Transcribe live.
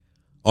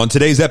On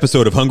today's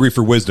episode of Hungry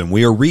for Wisdom,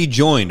 we are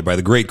rejoined by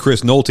the great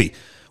Chris Nolte.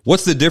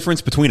 What's the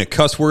difference between a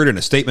cuss word and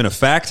a statement of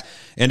fact?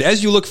 And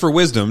as you look for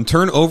wisdom,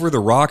 turn over the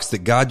rocks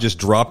that God just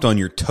dropped on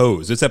your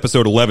toes. It's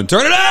episode 11.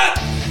 Turn it up!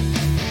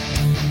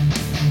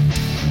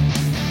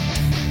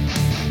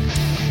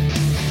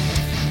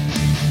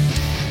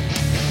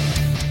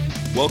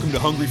 Welcome to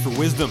Hungry for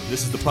Wisdom.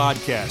 This is the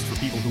podcast for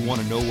people who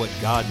want to know what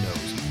God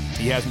knows.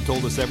 He hasn't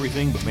told us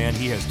everything, but man,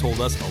 he has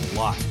told us a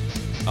lot.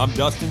 I'm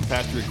Dustin,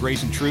 pastor at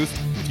Grace and Truth.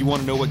 If you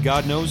want to know what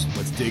God knows,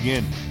 let's dig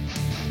in.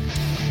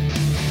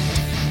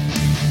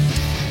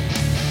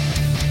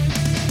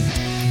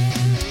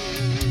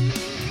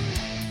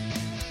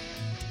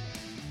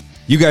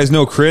 You guys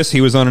know Chris. He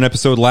was on an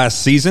episode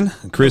last season.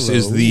 Chris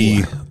is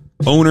the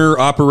owner,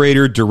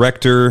 operator,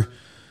 director,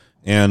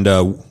 and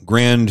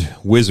grand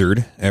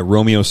wizard at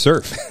Romeo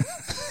Surf.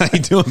 How you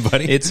doing,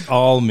 buddy? It's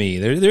all me.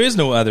 There is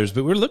no others,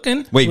 but we're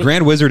llooking. Wait,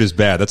 grand wizard is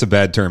bad. That's a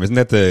bad term. Isn't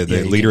that the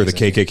leader of the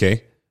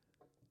KKK?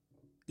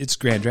 It's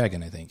Grand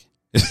Dragon, I think.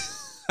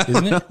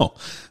 Isn't it? I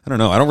don't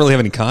know. I don't really have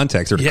any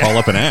contacts or to call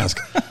up and ask.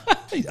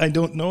 I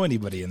don't know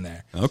anybody in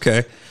there.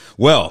 Okay.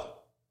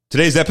 Well,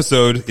 today's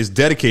episode is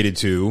dedicated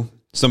to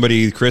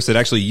somebody, Chris, that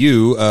actually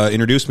you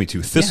introduced me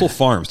to, Thistle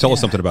Farms. Tell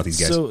us something about these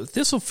guys. So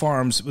Thistle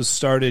Farms was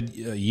started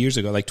years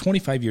ago, like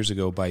 25 years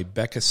ago, by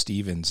Becca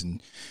Stevens,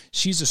 and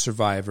she's a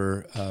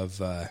survivor of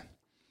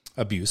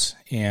abuse,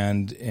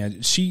 and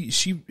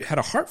she had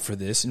a heart for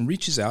this and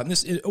reaches out, and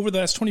this over the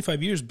last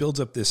 25 years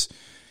builds up this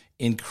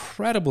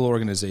incredible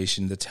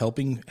organization that's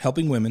helping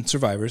women,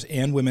 survivors,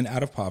 and women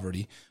out of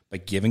poverty by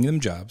giving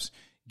them jobs,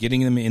 getting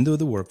them into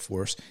the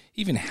workforce,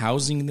 even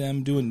housing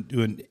them,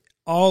 doing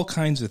all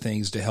kinds of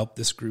things to help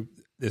this group,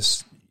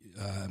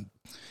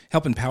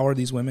 help empower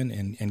these women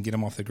and get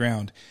them off the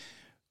ground.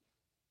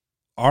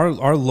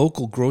 Our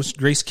local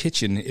Grace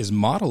Kitchen is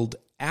modeled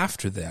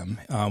after them.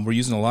 We're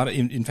using a lot of,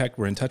 in fact,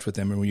 we're in touch with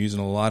them, and we're using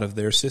a lot of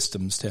their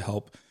systems to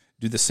help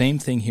do the same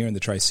thing here in the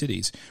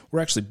Tri-Cities. We're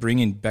actually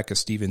bringing Becca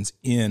Stevens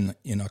in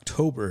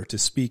October to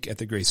speak at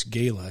the Grace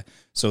Gala.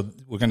 So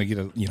we're going to get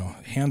a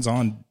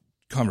hands-on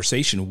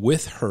conversation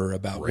with her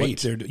about what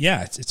they're doing.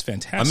 Yeah, it's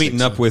fantastic. I'm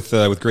meeting up with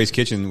Grace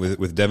Kitchen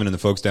with Devin and the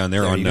folks down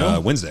there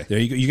on Wednesday. There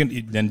you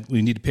go. Then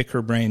we need to pick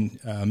her brain,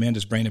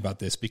 Amanda's brain, about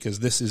this, because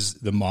this is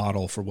the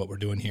model for what we're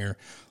doing here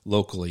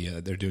locally.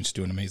 They're just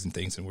doing amazing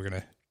things, and we're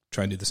going to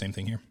try and do the same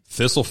thing here.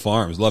 Thistle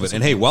Farms, love it.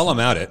 And hey, while I'm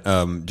at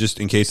it, just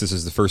in case this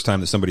is the first time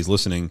that somebody's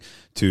listening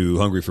to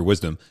Hungry for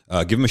Wisdom,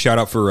 give them a shout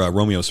out for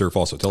Romeo Surf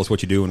also. Tell us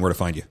what you do and where to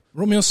find you.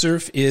 Romeo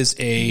Surf is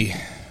I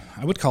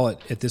would call it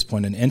at this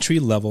point an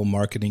entry-level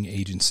marketing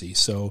agency.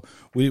 So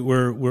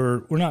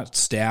we're not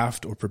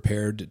staffed or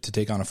prepared to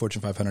take on a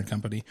Fortune 500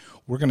 company.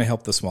 We're going to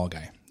help the small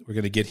guy. We're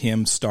going to get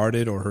him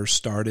started or her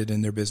started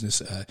in their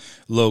business,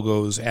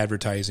 logos,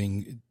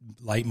 advertising,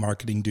 light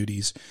marketing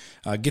duties,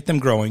 get them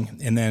growing,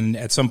 and then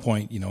at some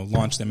point,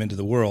 launch them into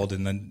the world,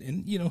 and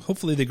then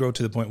hopefully they grow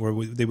to the point where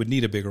they would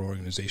need a bigger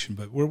organization.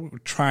 But we're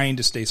trying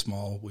to stay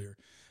small.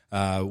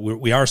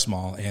 We are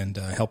small, and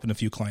helping a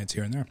few clients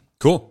here and there.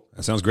 Cool.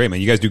 That sounds great, man.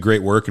 You guys do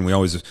great work, and we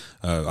always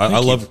I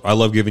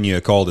love giving you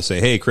a call to say,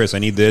 hey, Chris, I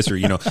need this, or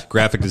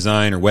graphic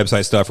design or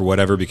website stuff or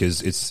whatever,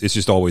 because it's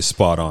just always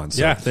spot on.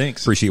 So yeah,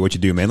 thanks. Appreciate what you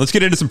do, man. Let's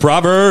get into some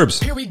Proverbs.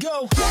 Here we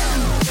go.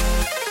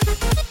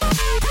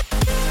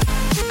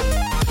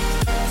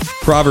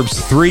 Proverbs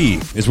 3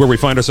 is where we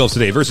find ourselves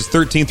today, verses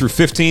 13 through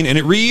 15, and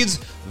it reads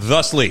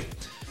thusly: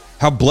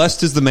 How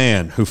blessed is the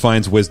man who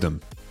finds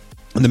wisdom,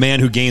 and the man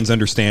who gains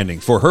understanding,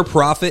 for her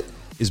profit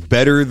is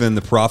better than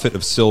the profit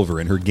of silver,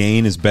 and her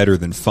gain is better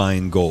than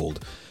fine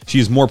gold. She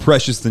is more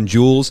precious than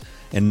jewels,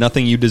 and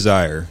nothing you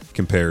desire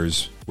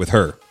compares with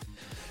her.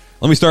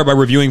 Let me start by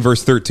reviewing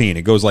verse 13.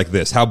 It goes like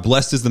this: How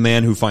blessed is the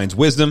man who finds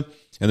wisdom,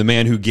 and the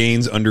man who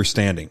gains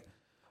understanding.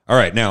 All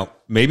right, now,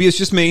 maybe it's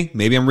just me.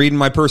 Maybe I'm reading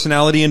my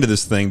personality into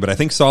this thing, but I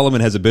think Solomon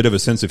has a bit of a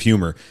sense of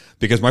humor,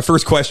 because my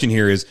first question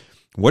here is,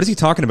 what is he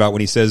talking about when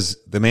he says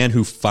the man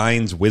who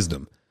finds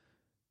wisdom?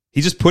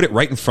 He just put it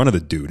right in front of the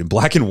dude in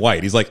black and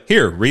white. He's like,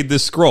 here, read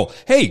this scroll.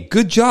 Hey,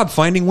 good job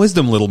finding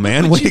wisdom, little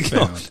man. Way to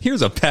go.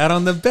 Here's a pat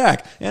on the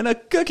back and a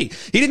cookie.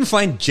 He didn't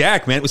find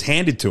jack, man. It was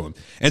handed to him.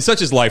 And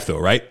such is life, though,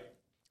 right?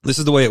 This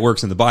is the way it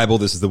works in the Bible.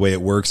 This is the way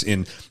it works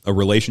in a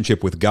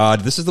relationship with God.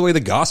 This is the way the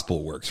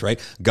gospel works, right?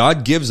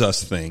 God gives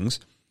us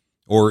things,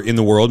 or in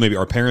the world, maybe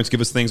our parents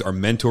give us things, our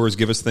mentors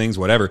give us things,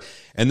 whatever.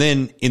 And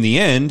then in the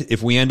end,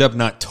 if we end up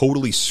not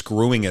totally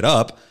screwing it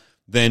up,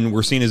 then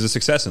we're seen as a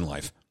success in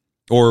life.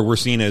 Or we're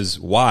seen as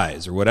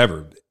wise or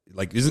whatever.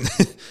 Like,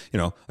 isn't,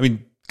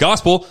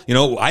 gospel,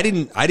 I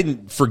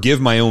didn't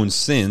forgive my own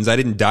sins. I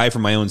didn't die for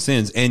my own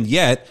sins. And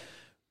yet,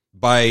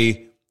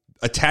 by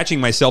attaching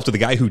myself to the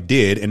guy who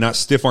did and not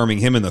stiff-arming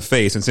him in the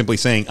face and simply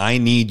saying, I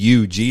need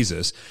you,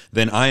 Jesus,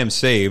 then I am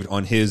saved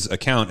on his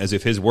account as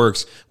if his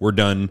works were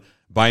done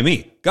by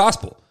me.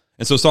 Gospel.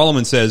 And so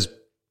Solomon says,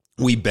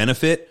 we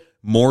benefit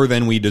more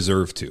than we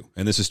deserve to.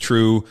 And this is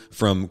true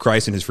from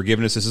Christ and his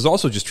forgiveness. This is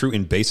also just true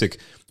in basic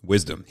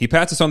wisdom. He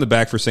pats us on the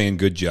back for saying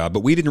good job,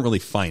 but we didn't really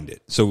find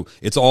it. So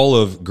it's all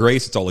of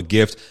grace. It's all a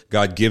gift.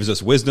 God gives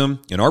us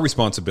wisdom, and our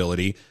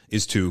responsibility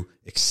is to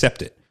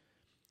accept it.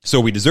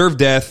 So we deserve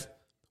death.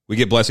 We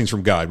get blessings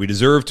from God. We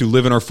deserve to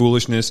live in our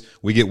foolishness.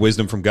 We get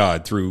wisdom from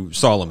God through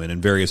Solomon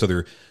and various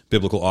other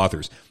biblical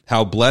authors.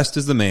 How blessed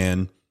is the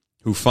man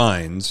who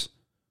finds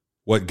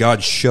what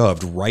God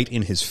shoved right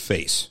in his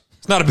face.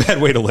 It's not a bad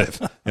way to live,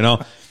 you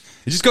know?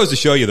 It just goes to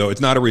show you, though,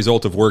 it's not a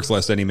result of works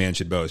lest any man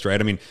should boast, right?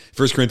 I mean,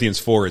 1 Corinthians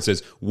 4, it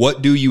says,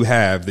 what do you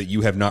have that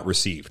you have not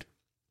received?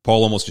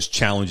 Paul almost just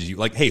challenges you,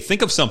 like, hey,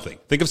 think of something.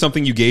 Think of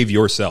something you gave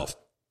yourself.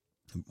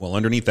 Well,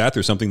 underneath that,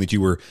 there's something that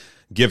you were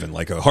given,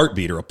 like a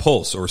heartbeat or a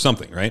pulse or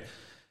something, right?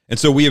 And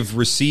so we have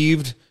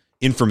received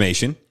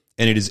information,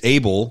 and it is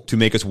able to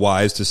make us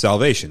wise to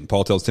salvation.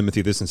 Paul tells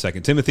Timothy this in 2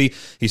 Timothy.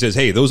 He says,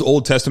 hey, those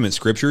Old Testament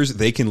scriptures,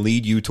 they can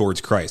lead you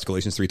towards Christ.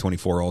 Galatians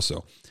 3:24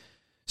 also.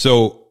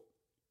 So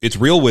it's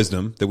real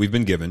wisdom that we've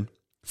been given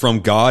from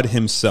God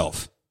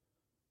himself,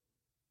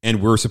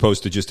 and we're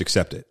supposed to just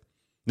accept it.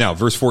 Now,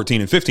 verse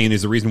 14 and 15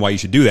 is the reason why you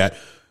should do that.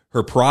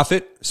 Her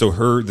profit, so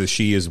the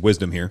she is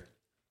wisdom here.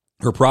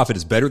 Her profit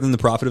is better than the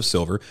profit of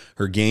silver.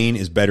 Her gain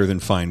is better than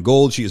fine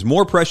gold. She is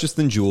more precious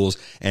than jewels,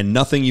 and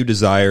nothing you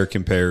desire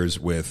compares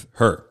with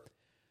her.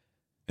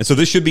 And so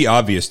this should be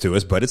obvious to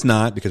us, but it's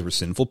not, because we're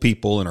sinful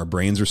people and our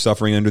brains are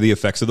suffering under the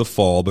effects of the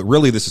fall. But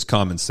really, this is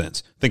common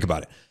sense. Think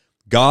about it.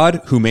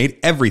 God, who made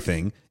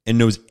everything and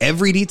knows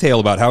every detail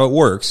about how it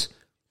works,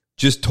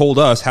 just told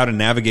us how to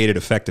navigate it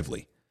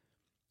effectively.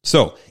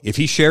 So if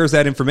he shares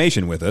that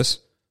information with us,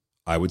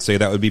 I would say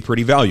that would be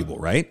pretty valuable,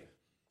 right?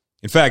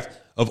 In fact,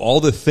 of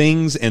all the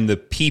things and the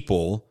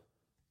people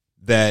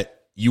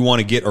that you want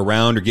to get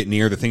around or get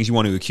near, the things you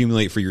want to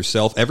accumulate for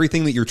yourself,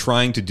 everything that you're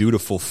trying to do to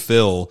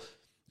fulfill,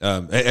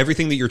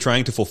 everything that you're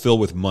trying to fulfill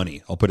with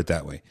money, I'll put it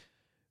that way,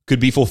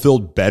 could be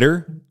fulfilled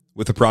better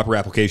with the proper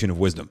application of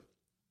wisdom.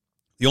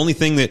 The only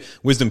thing that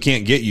wisdom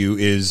can't get you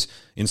is,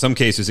 in some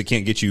cases, it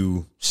can't get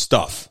you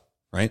stuff,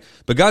 right?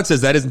 But God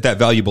says that isn't that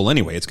valuable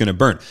anyway. It's going to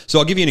burn. So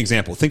I'll give you an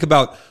example. Think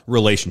about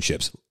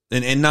relationships.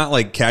 And not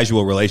like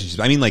casual relationships.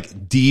 I mean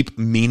like deep,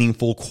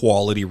 meaningful,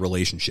 quality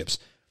relationships.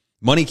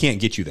 Money can't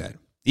get you that.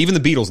 Even the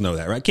Beatles know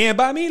that, right? Can't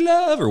buy me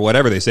love, or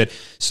whatever they said.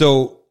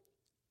 So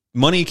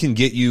money can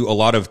get you a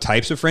lot of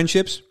types of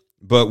friendships,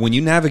 but when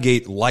you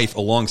navigate life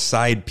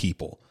alongside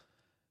people,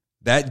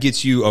 that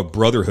gets you a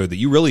brotherhood that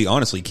you really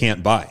honestly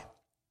can't buy.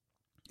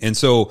 And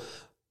so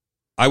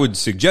I would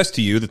suggest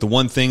to you that the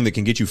one thing that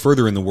can get you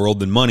further in the world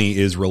than money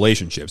is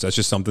relationships. That's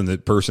just something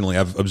that personally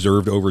I've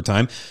observed over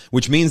time,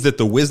 which means that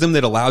the wisdom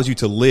that allows you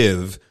to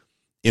live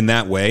in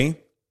that way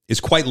is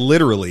quite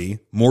literally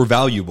more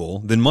valuable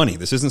than money.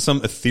 This isn't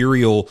some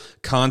ethereal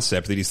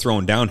concept that he's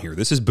throwing down here.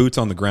 This is boots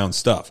on the ground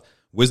stuff.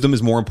 Wisdom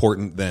is more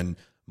important than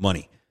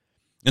money.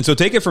 And so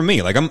take it from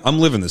me. Like I'm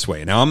living this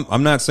way. Now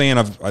I'm not saying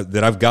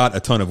that I've got a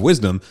ton of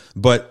wisdom,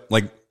 but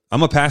like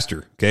I'm a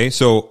pastor, okay?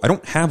 So I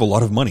don't have a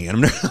lot of money,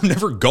 and I'm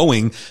never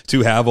going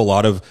to have a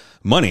lot of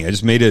money. I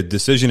just made a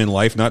decision in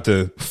life not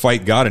to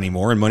fight God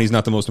anymore, and money's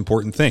not the most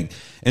important thing.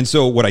 And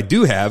so what I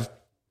do have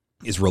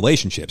is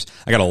relationships.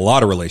 I got a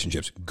lot of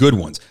relationships, good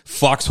ones,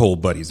 foxhole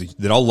buddies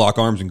that I'll lock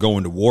arms and go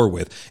into war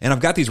with. And I've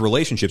got these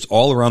relationships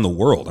all around the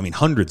world. I mean,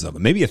 hundreds of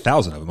them, maybe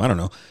 1,000 of them. I don't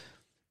know.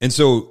 And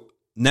so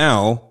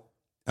now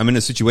I'm in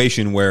a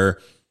situation where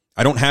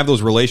I don't have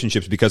those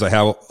relationships because I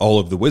have all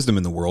of the wisdom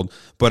in the world,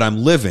 but I'm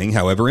living,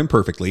 however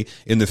imperfectly,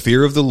 in the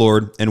fear of the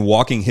Lord and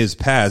walking his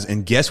paths.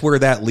 And guess where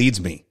that leads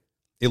me?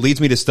 It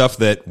leads me to stuff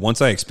that once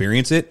I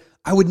experience it,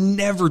 I would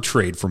never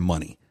trade for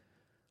money.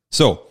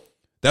 So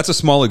that's a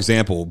small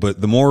example, but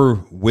the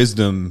more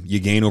wisdom you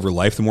gain over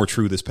life, the more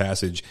true this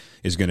passage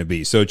is going to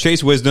be. So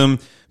chase wisdom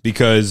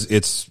because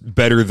it's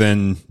better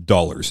than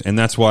dollars. And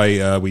that's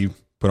why we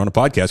put on a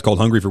podcast called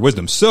Hungry for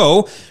Wisdom.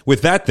 So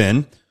with that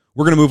then,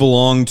 we're going to move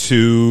along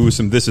to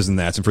some thises and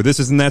that's. And for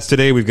thises and that's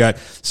today, we've got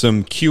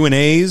some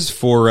Q&As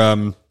for,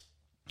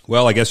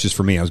 well, I guess just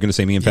for me. I was going to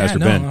say me and Pastor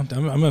Ben. I'm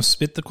going to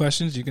spit the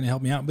questions. You're going to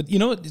help me out. But you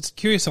know what? It's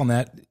curious on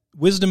that.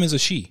 Wisdom is a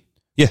she.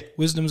 Yeah.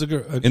 Wisdom's a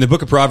girl. In the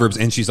book of Proverbs,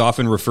 and she's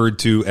often referred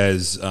to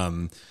as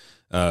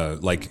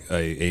like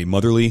a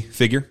motherly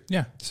figure.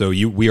 Yeah. So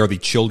we are the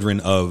children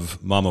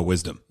of Mama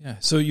Wisdom. Yeah.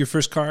 So your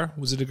first car,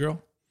 was it a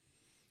girl?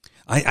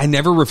 I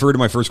never referred to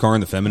my first car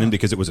in the feminine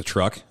because it was a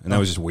truck, and that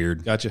was just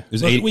weird. Gotcha.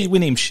 We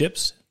name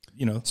ships.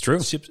 You know, it's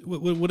true. Ships.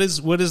 What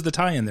is the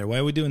tie in there? Why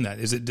are we doing that?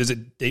 Does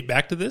it date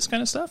back to this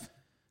kind of stuff?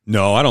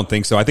 No, I don't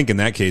think so. I think in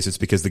that case, it's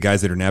because the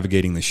guys that are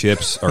navigating the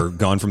ships are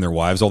gone from their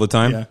wives all the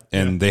time,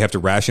 and they have to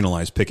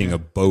rationalize picking a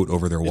boat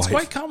over their wife. It's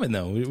quite common,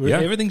 though.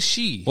 Everything's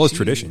she. Well, it's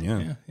tradition,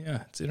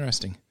 Yeah, it's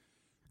interesting,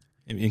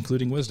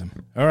 including wisdom.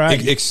 All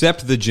right.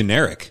 Except the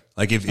generic.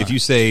 Like if you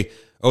say,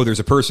 oh, there's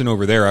a person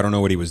over there, I don't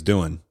know what he was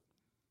doing.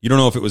 You don't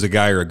know if it was a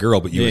guy or a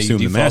girl, but you assume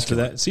the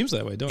masculine. That. It seems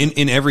that way, don't you?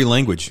 In every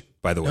language,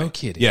 by the way. No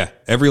kidding. Yeah,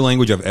 every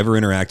language I've ever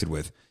interacted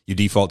with, you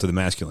default to the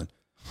masculine.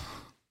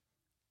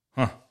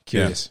 Huh.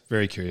 Curious. Yeah.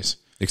 Very curious.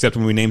 Except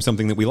when we name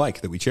something that we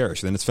like, that we cherish,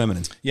 then it's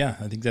feminine. Yeah,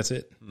 I think that's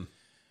it.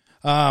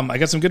 I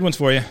got some good ones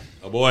for you.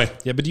 Oh, boy.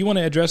 Yeah, but do you want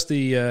to address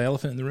the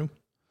elephant in the room?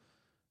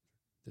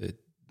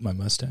 My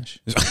mustache?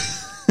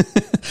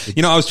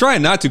 I was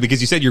trying not to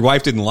because you said your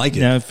wife didn't like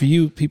it. Now, for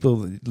you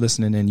people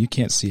listening in, you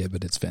can't see it,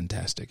 but it's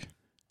fantastic.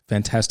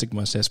 Fantastic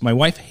mustache. My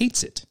wife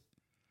hates it.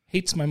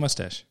 Hates my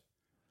mustache.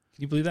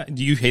 Can you believe that?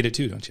 You hate it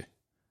too, don't you?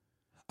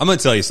 I'm going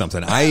to tell you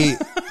something.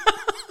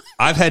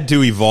 I've had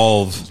to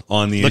evolve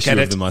on the issue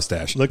of the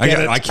mustache. I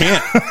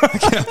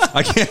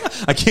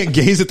can't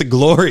gaze at the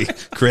glory,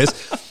 Chris.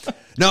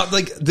 No,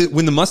 like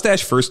when the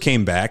mustache first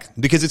came back,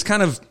 because it's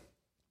kind of,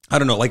 I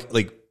don't know,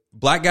 like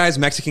black guys,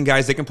 Mexican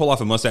guys, they can pull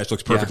off a mustache,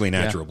 looks perfectly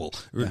natural.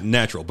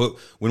 But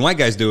when white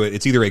guys do it,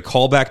 it's either a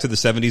callback to the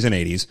 70s and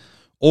 80s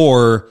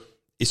or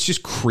it's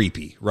just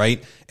creepy,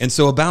 right? And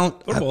so or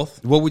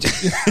both. What would you?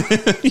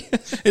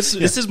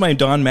 This is my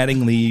Don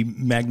Mattingly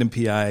Magnum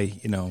PI.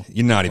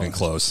 You're not even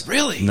close.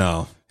 Really?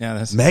 No. Yeah,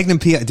 that's Magnum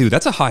PI, dude.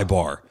 That's a high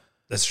bar.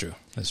 That's true.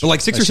 But like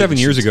 6 or 7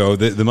 years ago,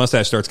 the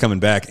mustache starts coming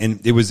back, and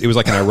it was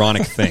like an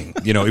ironic thing.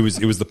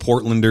 It was the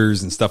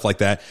Portlanders and stuff like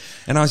that.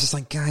 And I was just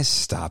like, guys,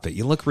 stop it.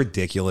 You look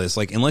ridiculous.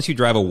 Like, unless you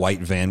drive a white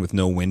van with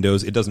no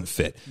windows, it doesn't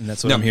fit. And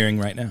that's what I'm hearing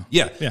right now.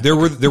 Yeah. There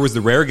was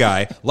the rare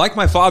guy, like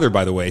my father,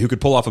 by the way, who could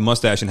pull off a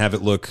mustache and have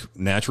it look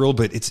natural,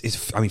 but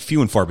it's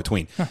few and far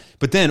between. Huh.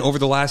 But then over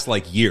the last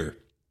year,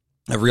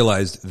 I've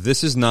realized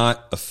this is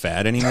not a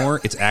fad anymore.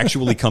 It's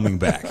actually coming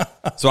back.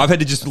 So I've had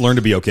to just learn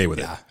to be okay with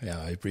it.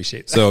 Yeah, I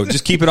appreciate that. So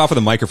just keep it off of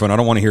the microphone. I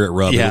don't want to hear it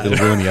rub. Yeah. It'll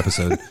ruin the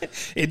episode.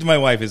 My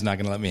wife is not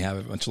going to let me have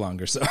it much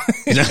longer, so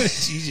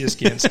she just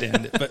can't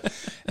stand it. But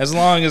as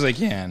long as I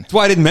can. That's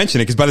why I didn't mention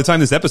it, because by the time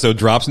this episode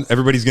drops,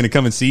 everybody's going to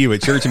come and see you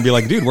at church and be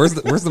like, dude, where's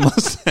the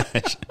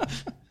mustache?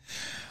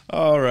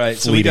 All right.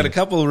 So we got a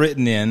couple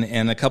written in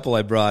and a couple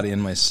I brought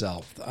in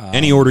myself.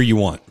 Any order you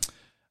want.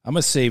 I'm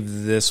going to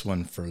save this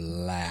one for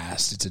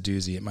last. It's a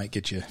doozy. It might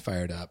get you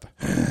fired up.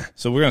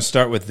 So we're going to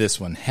start with this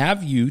one.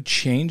 Have you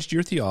changed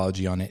your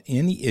theology on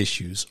any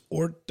issues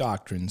or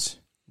doctrines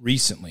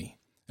recently?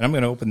 And I'm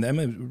going to open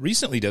them.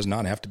 Recently does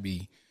not have to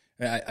be.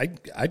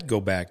 I'd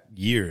go back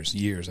years.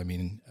 I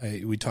mean,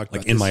 we talked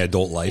about in my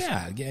adult life.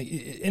 Yeah.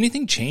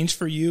 Anything changed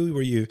for you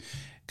where you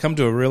come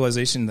to a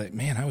realization that,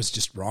 man, I was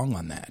just wrong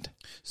on that?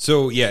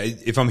 So, yeah,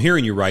 if I'm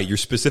hearing you right, you're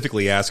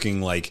specifically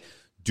asking,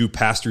 do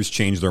pastors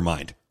change their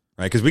mind?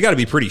 Right, because we got to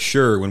be pretty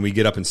sure when we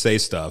get up and say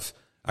stuff.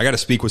 I got to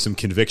speak with some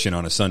conviction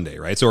on a Sunday,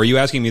 right? So, are you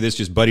asking me this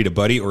just buddy to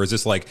buddy, or is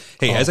this like,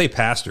 hey, as a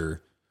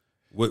pastor,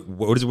 what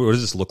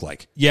does this look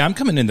like? Yeah, I'm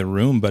coming in the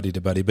room buddy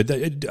to buddy, but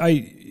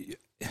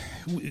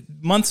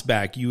months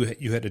back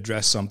you had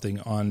addressed something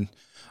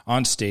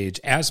on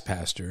stage as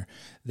pastor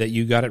that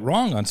you got it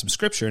wrong on some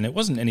scripture, and it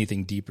wasn't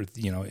anything deeper,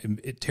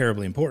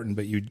 terribly important,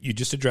 but you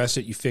just addressed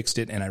it, you fixed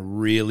it, and I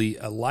really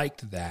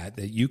liked that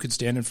you could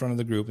stand in front of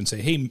the group and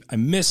say, hey, I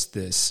missed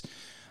this.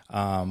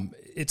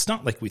 It's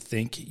not like we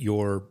think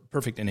you're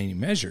perfect in any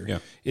measure. Yeah.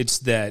 It's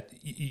that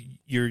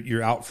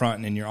you're out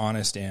front and you're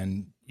honest,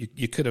 and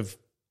you could have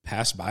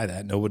passed by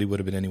that. Nobody would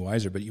have been any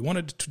wiser, but you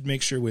wanted to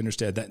make sure we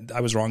understood that I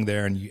was wrong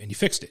there, and you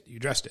fixed it. You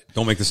addressed it.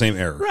 Don't make the same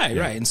error. Right.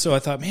 And so I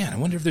thought, man, I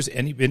wonder if there's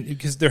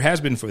because there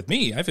has been with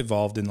me. I've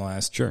evolved in the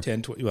last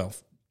 10, 20,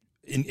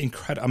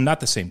 incredible. I'm not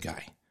the same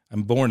guy.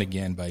 I'm born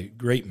again by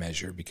great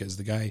measure, because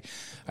the guy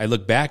I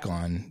look back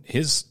on,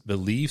 his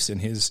beliefs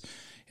and his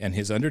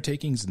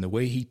undertakings and the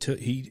way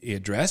he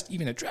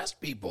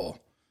addressed people.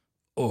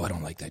 Oh, I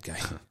don't like that guy.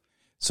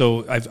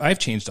 So I've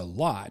changed a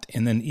lot.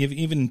 And then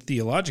even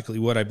theologically,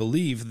 what I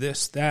believe,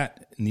 this,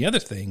 that, and the other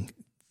thing,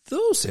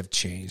 those have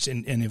changed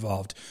and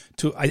evolved.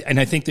 And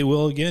I think they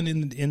will again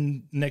in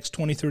the next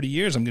 20, 30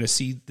 years. I'm going to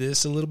see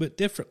this a little bit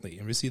differently. I'm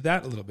going to see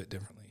that a little bit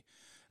differently,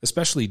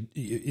 especially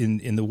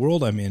in the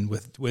world I'm in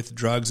with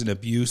drugs and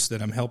abuse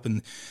that I'm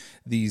helping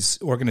these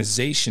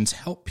organizations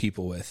help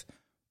people with.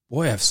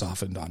 Boy, I've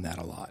softened on that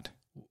a lot.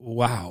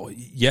 Wow.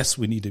 Yes,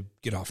 we need to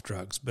get off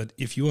drugs, but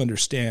if you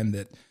understand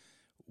that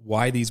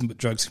why these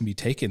drugs can be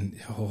taken,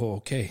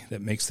 okay,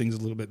 that makes things a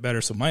little bit better.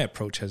 So my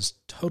approach has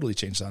totally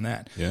changed on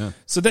that. Yeah.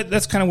 So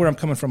that's kind of where I'm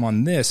coming from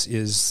on this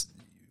is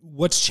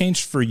what's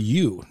changed for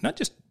you. Not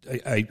just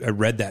I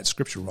read that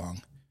scripture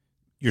wrong.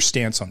 Your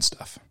stance on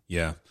stuff.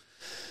 Yeah.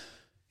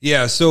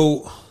 Yeah.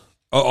 So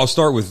I'll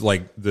start with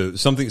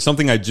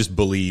something I just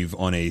believe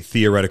on a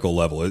theoretical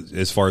level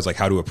as far as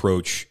how to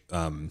approach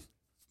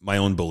my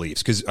own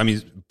beliefs. Because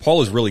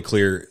Paul is really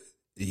clear.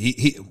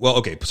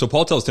 So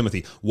Paul tells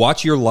Timothy,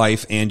 watch your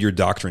life and your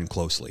doctrine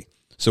closely.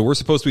 So we're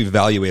supposed to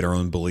evaluate our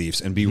own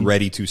beliefs and be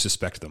ready to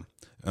suspect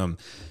them.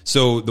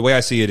 So the way I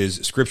see it is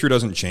Scripture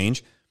doesn't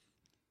change,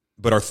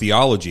 but our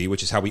theology,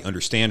 which is how we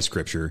understand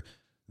Scripture,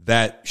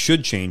 that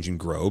should change and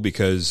grow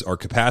because our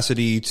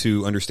capacity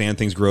to understand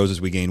things grows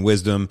as we gain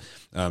wisdom.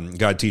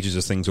 God teaches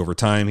us things over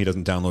time. He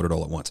doesn't download it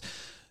all at once.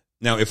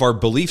 Now, if our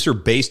beliefs are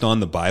based on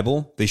the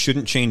Bible, they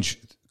shouldn't change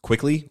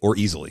quickly or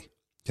easily.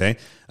 Okay,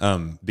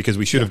 because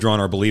we should have drawn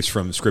our beliefs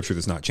from Scripture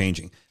that's not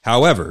changing.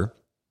 However,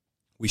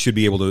 we should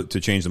be able to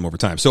change them over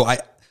time. So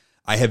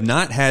I have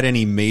not had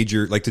any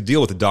major, like to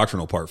deal with the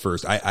doctrinal part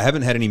first, I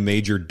haven't had any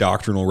major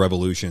doctrinal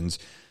revolutions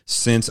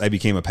since I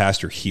became a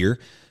pastor here.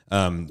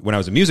 When I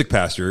was a music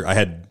pastor, I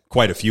had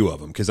quite a few of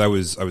them because I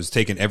was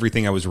taking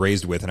everything I was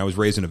raised with, and I was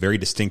raised in a very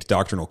distinct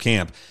doctrinal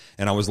camp.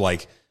 And I was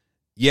like,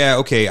 yeah,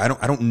 okay, I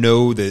don't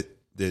know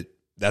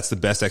that's the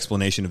best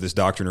explanation of this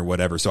doctrine or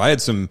whatever. So I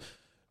had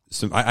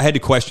I had to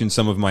question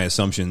some of my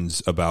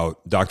assumptions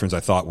about doctrines I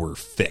thought were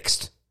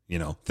fixed,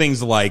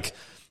 things like,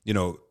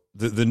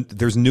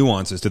 there's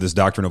nuances to this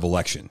doctrine of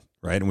election,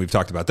 right? And we've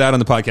talked about that on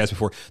the podcast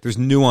before. There's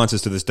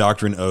nuances to this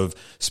doctrine of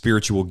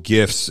spiritual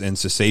gifts and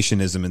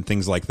cessationism and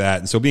things like that.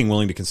 And so being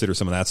willing to consider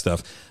some of that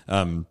stuff.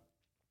 What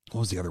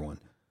was the other one?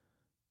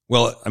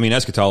 Well, I mean,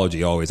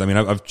 eschatology always. I mean,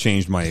 I've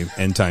changed my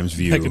end times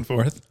view. Back and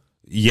forth.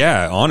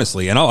 Yeah,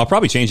 honestly. And I'll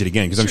probably change it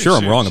again because I'm sure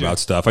I'm wrong about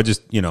stuff. I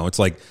just, it's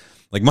like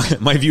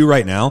my view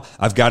right now,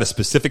 I've got a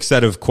specific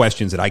set of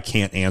questions that I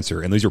can't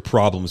answer, and these are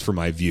problems for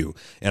my view.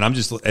 And I'm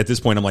just, at this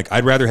point, I'm like,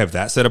 I'd rather have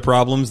that set of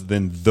problems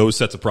than those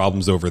sets of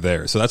problems over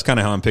there. So that's kind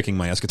of how I'm picking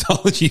my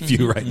eschatology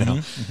view right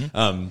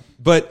now.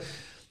 But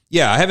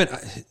yeah, I haven't,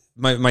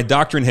 my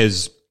doctrine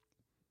has,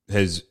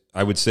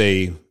 I would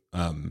say,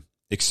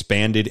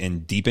 expanded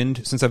and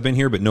deepened since I've been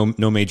here, but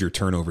no major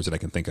turnovers that I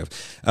can think of.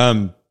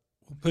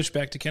 Push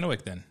back to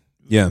Kennewick then.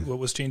 Yeah. What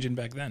was changing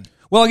back then?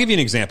 Well, I'll give you an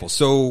example.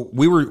 So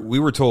we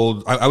were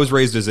told, I was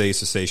raised as a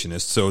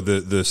cessationist. So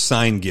the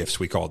sign gifts,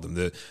 we called them,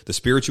 the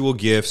spiritual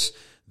gifts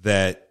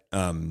that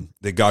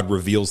God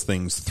reveals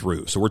things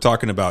through. So we're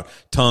talking about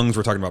tongues,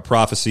 we're talking about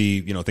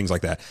prophecy, things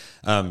like that.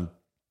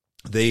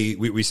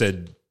 We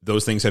said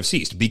those things have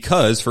ceased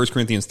because 1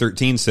 Corinthians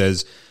 13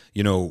 says,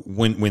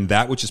 when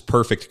that which is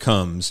perfect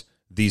comes,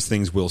 these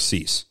things will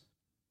cease.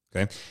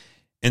 Okay.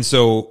 And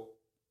so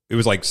it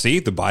was like, see,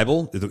 the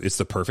Bible, it's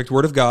the perfect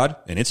word of God,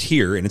 and it's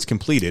here, and it's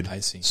completed. I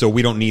see. So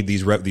we don't need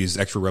these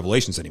extra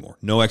revelations anymore.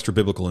 No extra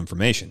biblical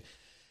information.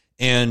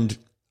 And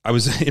I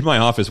was in my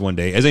office one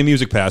day as a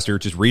music pastor,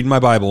 just reading my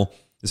Bible.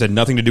 This had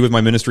nothing to do with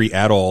my ministry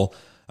at all.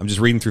 I'm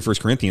just reading through 1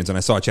 Corinthians, and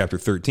I saw chapter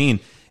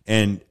 13,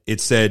 and it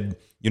said,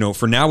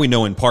 for now we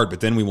know in part, but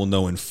then we will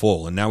know in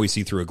full. And now we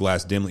see through a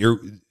glass dimly.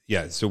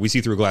 So we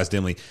see through a glass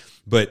dimly,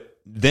 but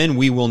then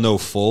we will know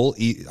full.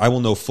 I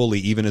will know fully,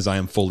 even as I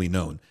am fully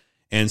known.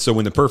 And so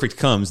when the perfect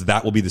comes,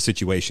 that will be the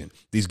situation.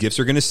 These gifts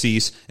are going to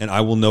cease, and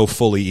I will know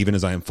fully, even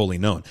as I am fully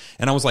known.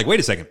 And I was like, wait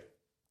a second.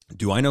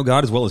 Do I know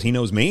God as well as he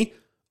knows me?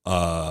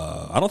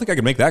 I don't think I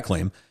can make that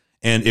claim.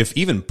 And if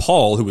even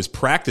Paul, who was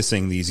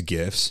practicing these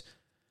gifts,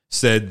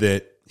 said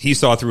that he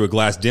saw through a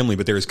glass dimly,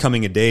 but there is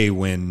coming a day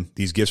when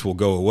these gifts will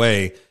go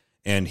away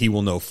and he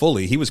will know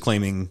fully, he was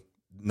claiming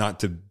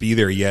not to be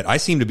there yet. I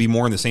seem to be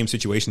more in the same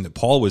situation that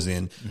Paul was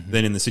in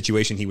than in the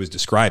situation he was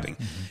describing.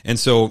 And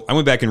so I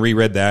went back and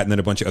reread that and then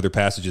a bunch of other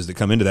passages that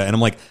come into that. And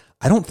I'm like,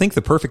 I don't think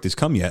the perfect has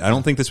come yet. I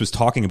don't think this was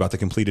talking about the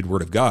completed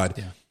word of God.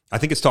 Yeah. I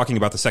think it's talking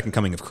about the second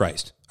coming of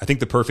Christ. I think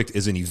the perfect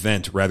is an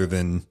event rather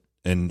than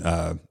an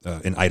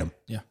item.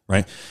 Yeah.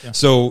 Right. Yeah.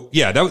 So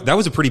yeah, that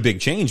was a pretty big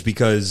change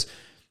because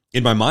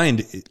in my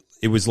mind,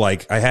 it was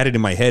like I had it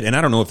in my head, and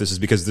I don't know if this is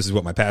because this is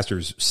what my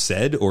pastors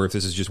said or if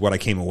this is just what I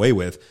came away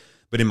with.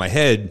 But in my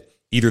head,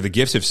 either the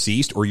gifts have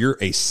ceased or you're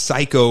a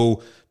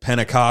psycho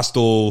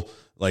Pentecostal,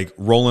 like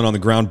rolling on the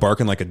ground,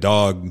 barking like a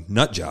dog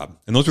nut job.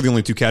 And those were the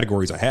only two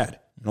categories I had.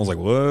 And I was like,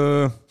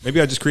 well, maybe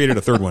I just created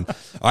a third one.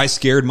 I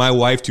scared my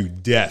wife to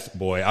death,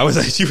 boy.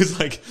 She was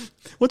like,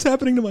 what's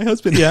happening to my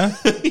husband? Yeah.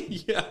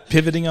 Yeah.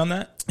 Pivoting on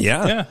that?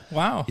 Yeah. Yeah.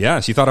 Wow.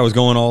 Yeah. She thought I was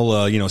going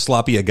all,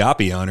 sloppy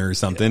agape on her or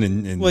something.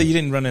 Yeah. And well, you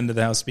didn't run into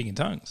the house speaking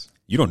tongues.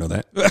 You don't know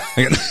that.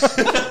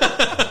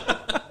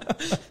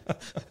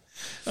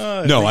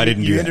 No, I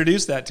didn't do that. You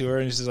introduced that to her,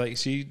 and she's like,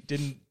 she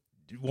didn't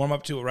warm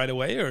up to it right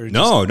away, or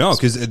no,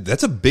 because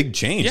that's a big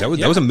change. That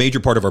was a major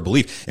part of our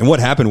belief. And what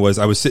happened was,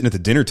 I was sitting at the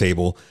dinner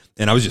table,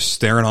 and I was just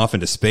staring off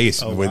into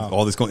space with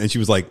all this going. And she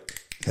was like,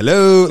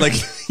 "Hello, like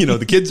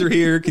the kids are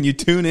here. Can you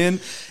tune in?"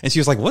 And she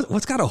was like,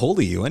 "What's got a hold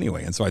of you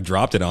anyway?" And so I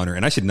dropped it on her,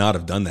 and I should not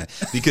have done that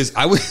because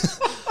I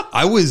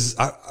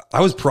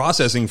was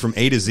processing from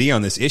A to Z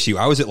on this issue.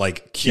 I was at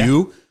like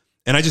Q. Yeah.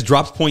 And I just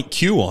dropped point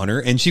Q on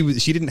her, and she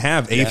didn't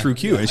have A through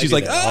Q, and she's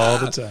like, all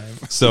the time.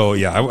 So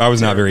yeah, I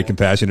was not very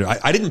compassionate.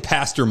 I didn't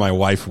pastor my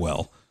wife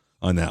well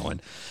on that one.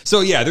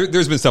 So yeah,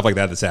 there's been stuff like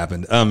that that's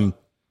happened.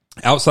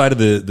 Outside of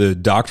the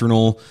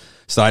doctrinal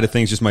side of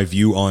things, just my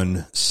view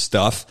on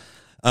stuff.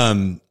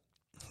 I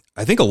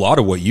think a lot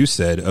of what you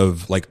said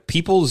of like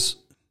people's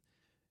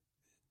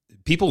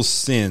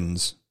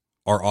sins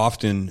are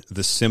often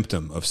the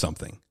symptom of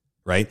something,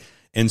 right?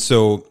 And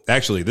so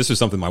actually, this is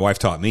something my wife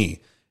taught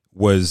me. I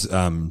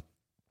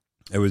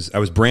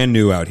was brand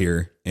new out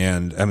here,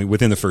 and I mean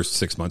within the first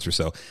 6 months or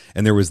so,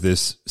 and there was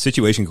this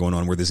situation going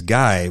on where this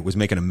guy was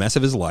making a mess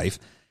of his life,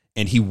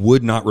 and he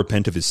would not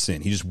repent of his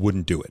sin. He just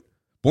wouldn't do it.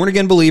 Born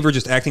again believer,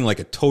 just acting like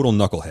a total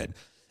knucklehead.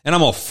 And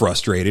I'm all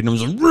frustrated, and I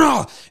was like,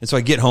 rah! And so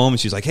I get home, and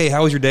she's like, "Hey,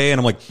 how was your day?" And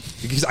I'm like,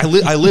 because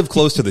I live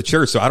close to the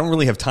church, so I don't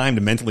really have time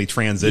to mentally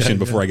transition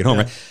before I get home.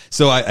 Right?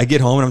 So I get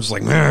home, and I'm just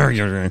like,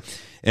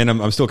 And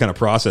I'm still kind of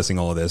processing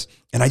all of this.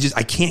 And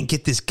I can't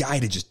get this guy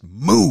to just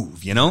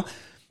move, you know?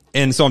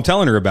 And so I'm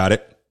telling her about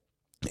it.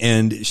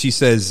 And she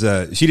says,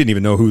 she didn't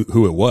even know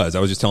who it was. I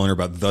was just telling her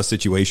about the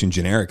situation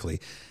generically.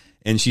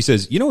 And she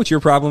says, you know what your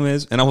problem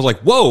is? And I was like,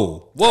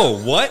 whoa,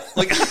 what?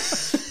 Like,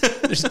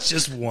 there's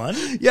just one?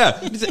 Yeah.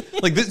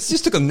 Like, this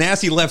just took a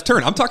nasty left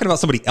turn. I'm talking about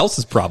somebody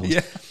else's problems.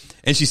 Yeah.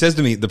 And she says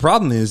to me, the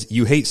problem is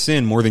you hate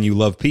sin more than you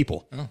love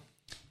people. Oh.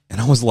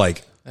 And I was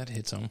like, that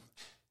hits home.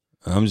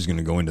 I'm just going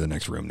to go into the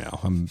next room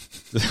now. I'm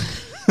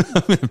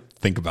going to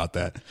think about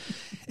that.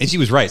 And she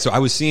was right. So I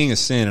was seeing a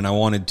sin and I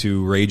wanted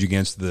to rage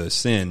against the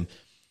sin,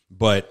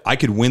 but I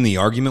could win the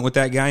argument with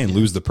that guy and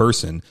lose the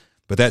person.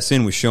 But that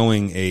sin was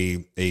showing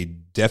a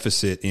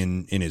deficit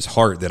in his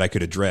heart that I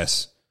could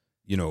address,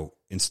 you know,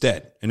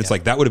 instead. And it's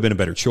like, that would have been a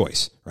better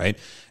choice. Right.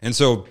 And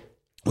so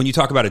when you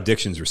talk about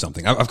addictions or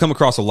something, I've come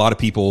across a lot of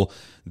people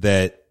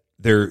that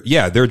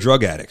they're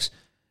drug addicts.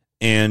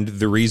 And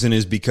the reason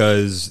is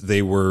because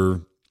they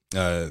were,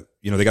 they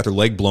got their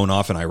leg blown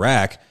off in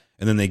Iraq,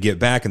 and then they get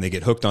back and they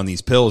get hooked on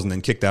these pills and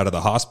then kicked out of the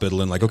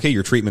hospital and like, okay,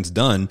 your treatment's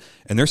done.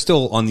 And they're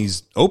still on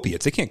these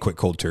opiates. They can't quit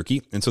cold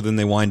turkey. And so then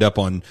they wind up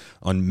on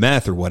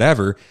meth or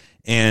whatever.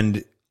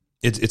 And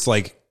it's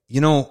like,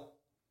 you know,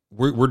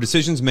 were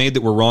decisions made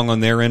that were wrong on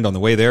their end on the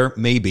way there?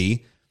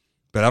 Maybe,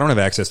 but I don't have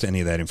access to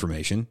any of that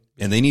information,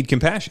 and they need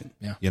compassion,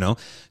 you know?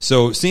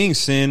 So seeing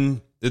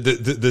sin,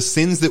 the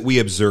sins that we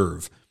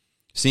observe,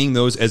 seeing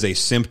those as a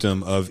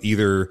symptom of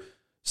either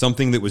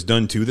something that was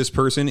done to this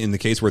person in the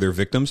case where they're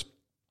victims,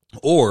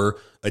 or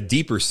a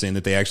deeper sin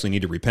that they actually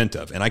need to repent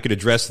of. And I could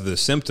address the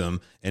symptom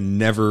and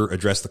never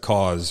address the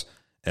cause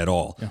at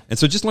all. Yeah. And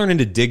so just learning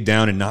to dig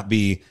down and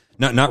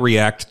not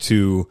react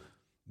to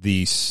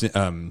the,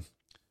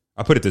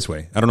 I'll put it this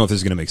way. I don't know if this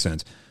is going to make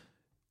sense.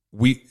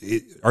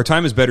 Our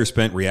time is better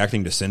spent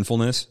reacting to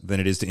sinfulness than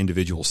it is to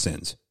individual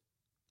sins.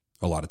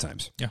 A lot of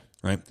times. Yeah.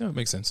 Right? That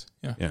makes sense.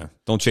 Yeah. Yeah.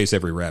 Don't chase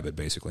every rabbit,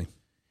 basically.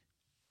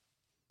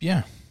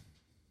 Yeah.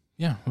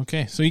 Yeah.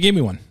 Okay. So you gave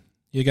me one.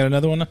 You got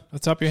another one at the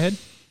top of your head?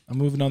 I'm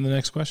moving on to the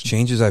next question.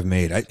 Changes I've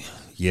made.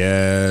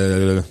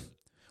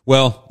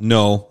 Well,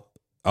 no.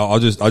 I'll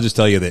just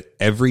tell you that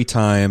every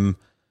time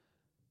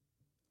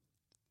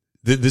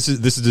this is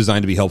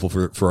designed to be helpful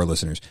for our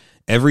listeners.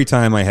 Every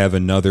time I have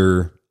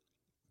another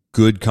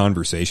good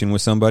conversation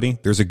with somebody,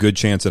 there's a good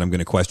chance that I'm going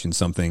to question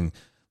something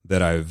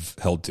that I've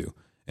held to.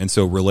 And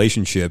so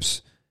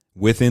relationships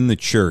within the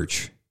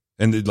church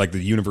and like the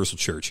universal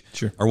church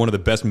are one of the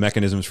best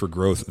mechanisms for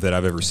growth that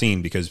I've ever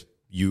seen, because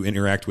you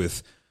interact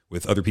with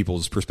other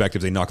people's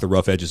perspectives. They knock the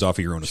rough edges off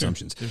of your own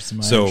assumptions. There's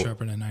some iron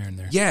sharpening iron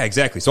there. Yeah,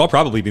 exactly. So I'll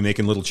probably be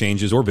making little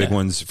changes or big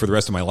ones for the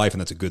rest of my life,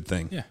 and that's a good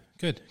thing. Yeah,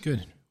 good.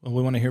 Well,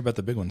 we want to hear about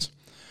the big ones.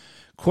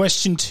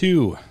 Question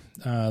 2.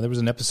 There was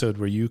an episode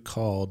where you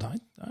called,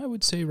 I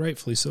would say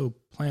rightfully so,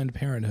 Planned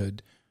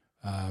Parenthood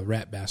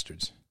rat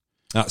bastards.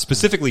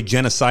 Specifically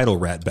genocidal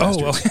rat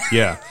bastards. Oh, well.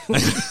 Yeah.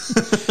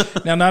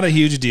 Now, not a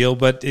huge deal,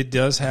 but it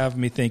does have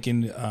me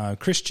thinking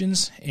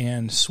Christians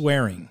and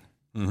swearing.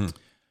 Mm-hmm.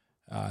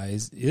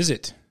 Is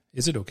it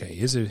okay?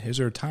 Is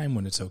there a time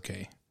when it's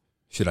okay?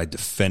 Should I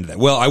defend that?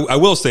 Well, I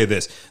will say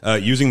this: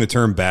 using the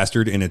term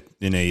 "bastard" in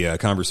a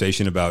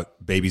conversation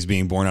about babies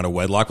being born out of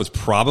wedlock was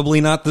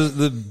probably not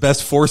the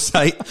best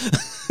foresight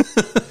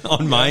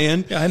on my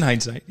end. Yeah, in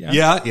hindsight.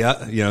 Yeah.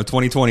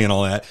 2020 and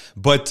all that.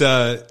 But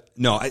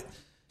no,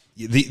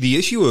 the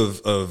issue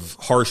of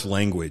harsh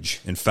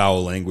language and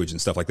foul language and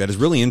stuff like that is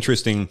really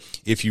interesting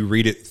if you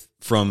read it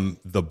from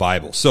the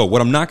Bible. So what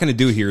I'm not going to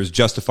do here is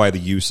justify the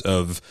use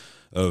of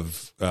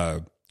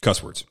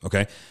cuss words.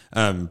 Okay.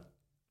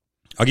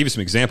 I'll give you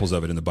some examples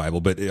of it in the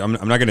Bible, but I'm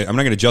not going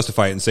to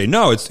justify it and say,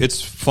 no,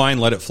 it's fine.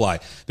 Let it fly,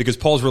 because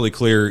Paul's really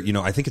clear. You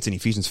know, I think it's in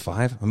Ephesians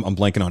 5. I'm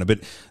blanking on it, but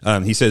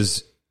he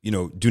says, you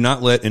know, do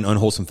not let an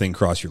unwholesome thing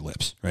cross your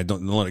lips, right?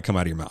 Don't let it come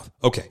out of your mouth.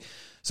 Okay.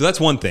 So that's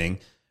one thing.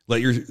 Let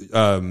your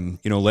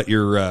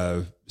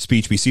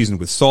speech be seasoned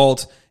with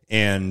salt,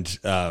 and,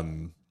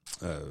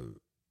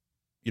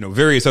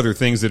 various other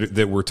things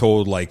that we're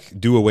told, like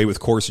do away with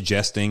coarse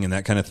jesting and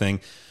that kind of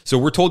thing. So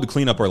we're told to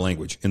clean up our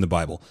language in the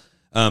Bible.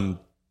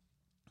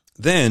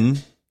 Then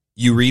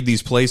you read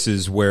these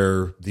places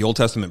where the Old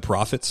Testament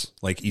prophets,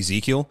 like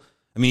Ezekiel,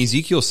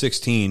 Ezekiel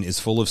 16 is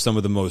full of some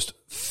of the most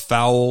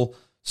foul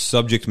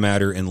subject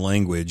matter and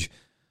language.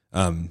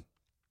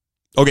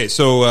 Okay,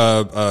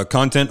 so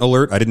content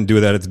alert. I didn't do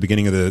that at the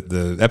beginning of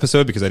the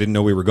episode because I didn't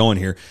know we were going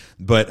here.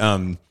 But,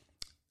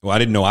 I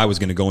didn't know I was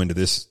going to go into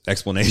this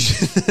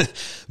explanation.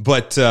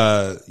 But,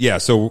 so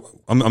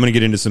I'm going to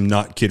get into some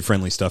not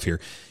kid-friendly stuff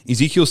here.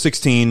 Ezekiel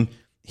 16,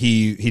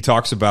 he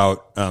talks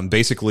about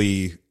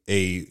basically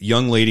a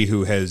young lady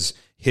who has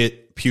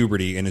hit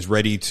puberty and is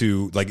ready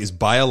to, is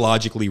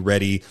biologically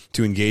ready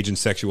to engage in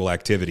sexual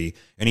activity.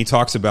 And he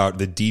talks about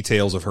the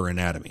details of her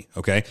anatomy,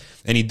 okay?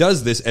 And he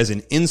does this as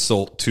an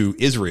insult to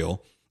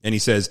Israel. And he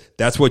says,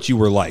 that's what you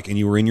were like, and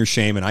you were in your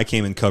shame, and I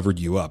came and covered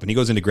you up. And he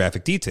goes into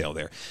graphic detail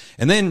there.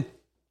 And then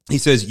he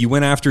says, you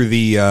went after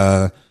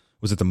the,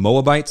 was it the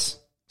Moabites?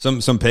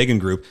 Some pagan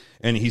group.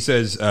 And he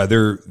says,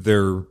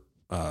 they're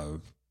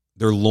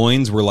their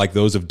loins were like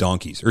those of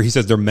donkeys. Or he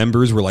says their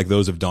members were like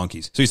those of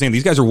donkeys. So he's saying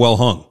these guys are well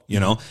hung, you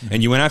know,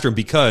 and you went after him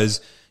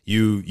because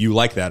you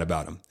like that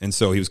about him. And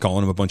so he was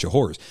calling them a bunch of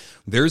whores.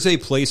 There's a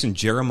place in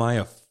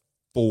Jeremiah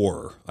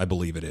 4, I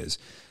believe it is,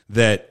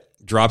 that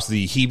drops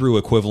the Hebrew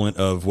equivalent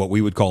of what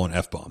we would call an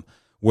F-bomb,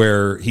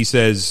 where he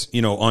says,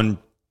 you know,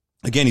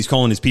 again, he's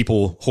calling his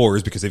people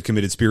whores because they've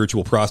committed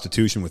spiritual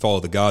prostitution with all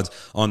of the gods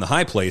on the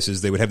high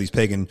places. They would have these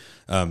pagan,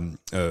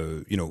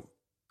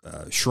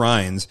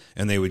 shrines,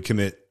 and they would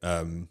commit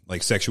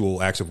like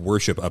sexual acts of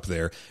worship up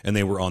there, and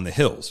they were on the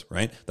hills,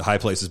 right? The high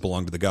places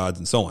belong to the gods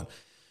and so on.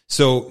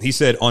 So he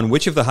said, on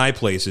which of the high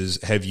places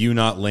have you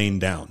not lain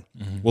down?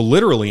 Well,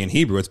 literally in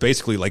Hebrew, it's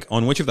basically like,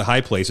 on which of the high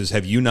places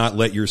have you not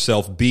let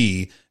yourself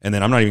be? And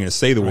then I'm not even going to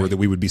say the word that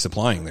we would be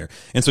supplying there.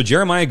 And so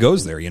Jeremiah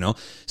goes there, you know?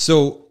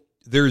 So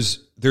there's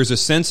a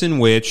sense in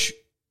which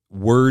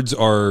words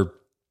are,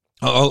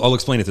 I'll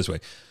explain it this way.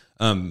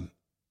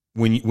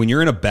 When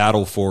you're in a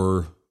battle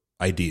for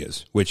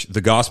ideas, which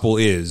the gospel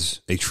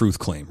is a truth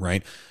claim,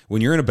 right?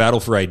 When you're in a battle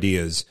for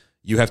ideas,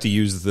 you have to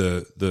use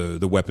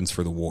the weapons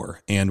for the war.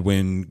 And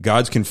when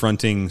God's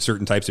confronting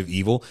certain types of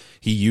evil,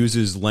 he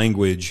uses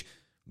language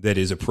that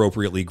is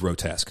appropriately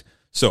grotesque.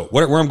 So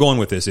where I'm going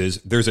with this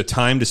is there's a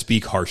time to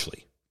speak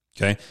harshly.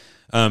 Okay.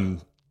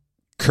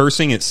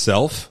 Cursing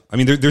itself, I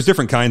mean, there's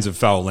different kinds of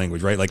foul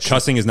language, right? Like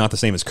cussing is not the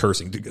same as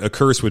cursing. A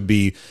curse would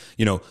be,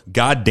 you know,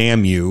 God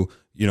damn you,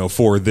 you know,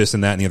 for this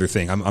and that and the other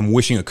thing. I'm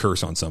wishing a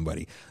curse on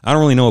somebody. I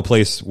don't really know a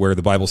place where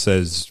the Bible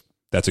says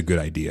that's a good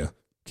idea.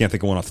 Can't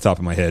think of one off the top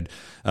of my head.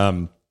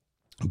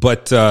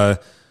 But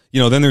you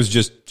know, then there's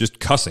just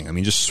cussing. I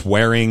mean, just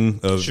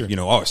swearing of, you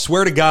know, oh,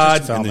 swear to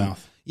God. Foul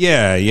mouth.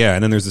 Yeah.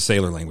 And then there's the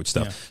sailor language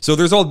stuff. Yeah. So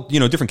there's all, you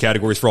know, different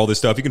categories for all this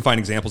stuff. You can find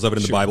examples of it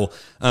in the Bible.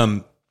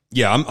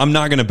 Yeah, I'm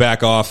not going to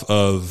back off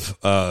of,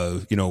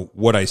 you know,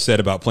 what I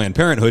said about Planned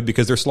Parenthood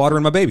because they're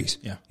slaughtering my babies.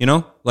 Yeah. You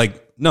know,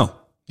 like, no.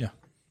 Yeah.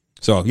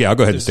 So yeah, I'll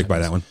go ahead and stick by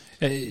that one.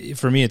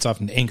 For me, it's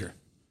often anger.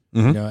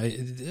 You know,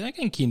 I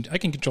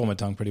can control my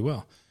tongue pretty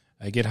well.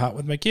 I get hot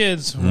with my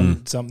kids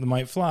when something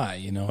might fly.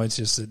 You know, it's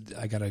just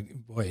I gotta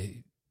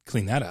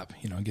clean that up.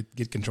 You know,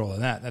 get control of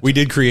that. We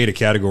did create a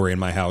category in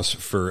my house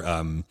for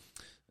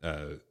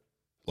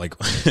like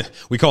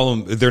we call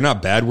them. They're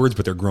not bad words,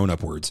 but they're grown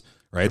up words,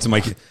 right? So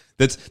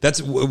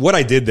that's what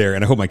I did there,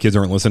 and I hope my kids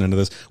aren't listening to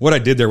this. What I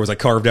did there was I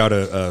carved out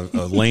a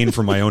lane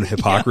for my own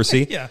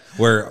hypocrisy,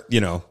 where,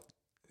 you know.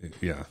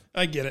 Yeah.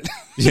 I get it.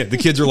 Yeah. The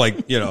kids are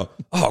like, you know,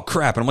 oh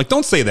crap. And I'm like,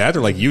 don't say that.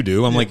 They're like, you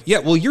do. I'm like, yeah,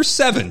 well, you're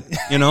 7,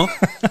 you know?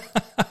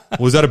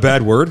 Was that a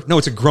bad word? No,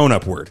 it's a grown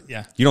up word.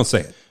 Yeah. You don't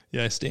say it.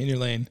 Yeah. Stay in your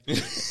lane.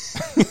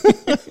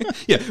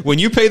 Yeah. When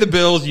you pay the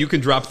bills, you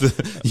can drop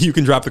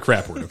the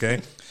crap word.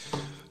 Okay.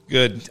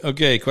 Good.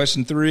 Okay.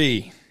 Question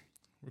 3.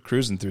 We're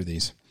cruising through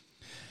these.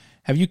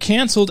 Have you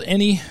canceled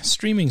any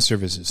streaming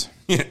services?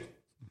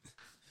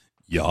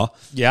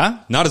 Yeah.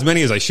 Not as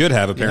many as I should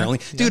have, apparently.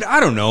 Yeah. Dude, I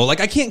don't know. Like,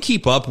 I can't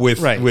keep up with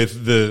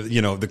the,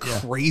 you know, the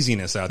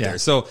craziness out there.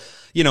 So,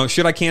 you know,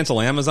 should I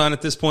cancel Amazon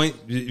at this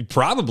point?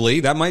 Probably.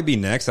 That might be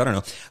next. I don't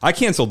know. I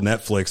canceled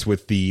Netflix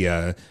with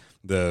the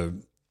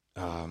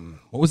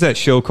what was that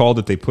show called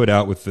that they put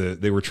out with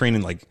they were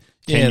training like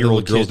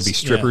 10-year-old girls to be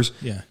strippers.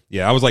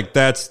 Yeah. I was like,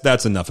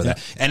 that's enough of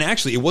that. And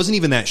actually, it wasn't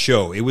even that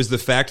show. It was the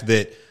fact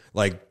that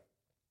like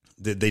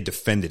they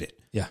defended it.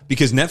 Yeah.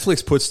 Because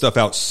Netflix puts stuff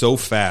out so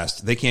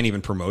fast, they can't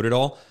even promote it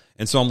all.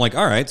 And so I'm like,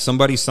 all right,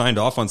 somebody signed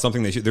off on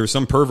something. There was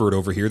some pervert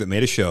over here that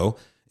made a show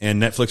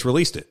and Netflix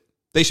released it.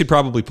 They should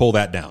probably pull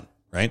that down,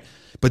 right?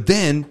 But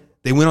then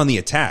they went on the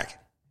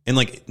attack. And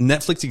like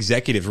Netflix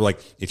executives were like,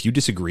 if you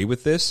disagree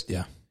with this,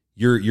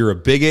 you're a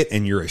bigot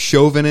and you're a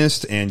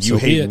chauvinist and you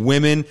hate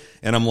women.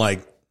 And I'm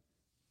like,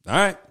 all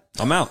right,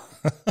 I'm out.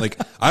 Like,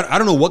 I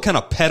don't know what kind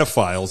of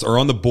pedophiles are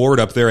on the board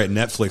up there at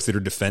Netflix that are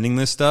defending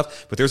this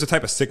stuff, but there's a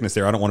type of sickness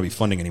there I don't want to be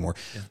funding anymore.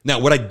 Yeah. Now,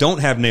 what I don't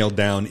have nailed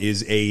down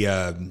is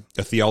a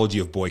theology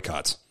of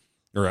boycotts,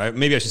 or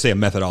maybe I should say a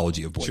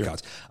methodology of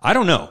boycotts. Sure. I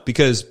don't know,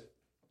 because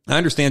I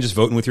understand just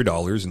voting with your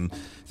dollars and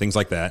things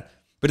like that.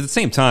 But at the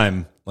same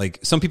time, like,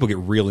 some people get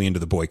really into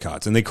the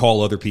boycotts and they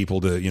call other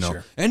people to, you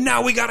know, and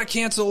now we got to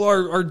cancel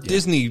our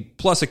Disney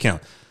Plus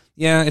account.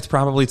 Yeah, it's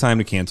probably time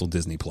to cancel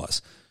Disney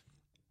Plus.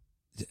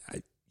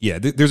 Yeah,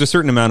 there's a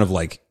certain amount of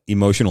like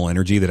emotional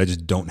energy that I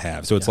just don't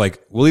have. So it's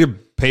like, we'll either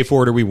pay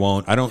for it or we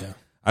won't. I don't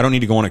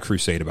need to go on a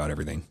crusade about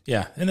everything.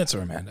 Yeah, and that's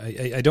where I'm at.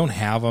 I don't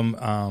have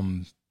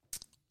them.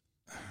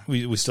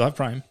 We still have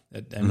Prime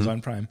at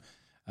Amazon Prime.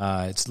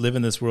 It's live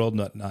in this world,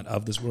 not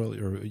of this world,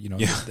 or, you know,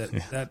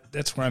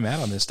 that's where I'm at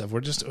on this stuff.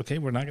 We're just, okay,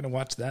 we're not going to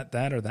watch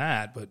that or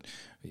that, but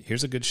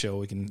here's a good show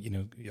we can, you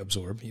know,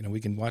 absorb. You know,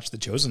 we can watch The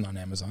Chosen on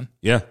Amazon.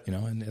 Yeah. You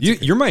know, and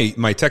you're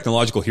my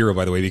technological hero,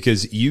 by the way,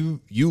 because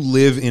you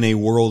live in a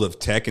world of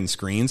tech and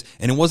screens,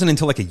 and it wasn't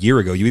until like a year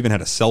ago you even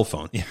had a cell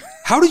phone. Yeah.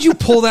 How did you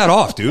pull that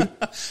off, dude?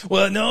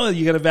 Well, no,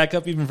 you got to back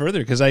up even further,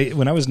 because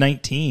when I was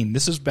 19,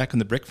 this was back in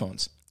the brick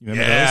phones. You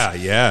remember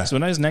those? Yeah. So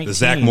when I was 19, the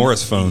Zach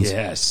Morris phones.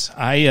 Yes,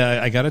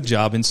 I got a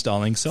job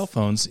installing cell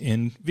phones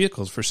in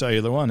vehicles for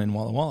Cellular One in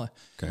Walla Walla.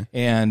 Okay.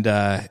 And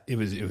it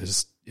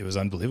was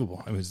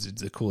unbelievable. It was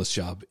the coolest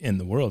job in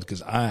the world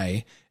because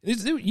there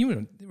was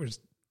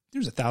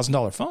a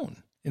 $1,000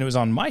 phone and it was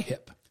on my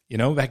hip. You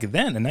know, back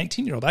then, a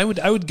 19-year-old, I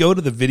would go to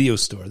the video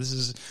store. This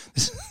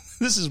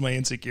is my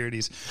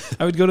insecurities.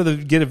 I would go to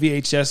get a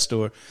VHS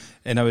store,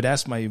 and I would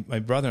ask my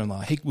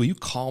brother-in-law, "Hey, will you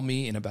call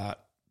me in about,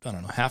 I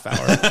don't know, half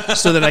hour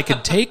so that I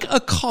could take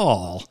a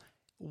call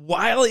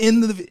while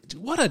in the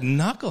what a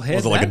knucklehead."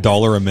 Was it like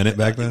 $1 a minute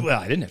back then? Well,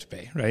 I didn't have to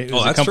pay, right? It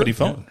was that's a company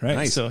true. phone, Yeah. right?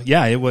 Nice. So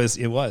yeah, it was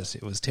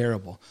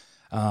terrible.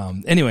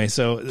 Anyway,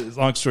 so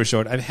long story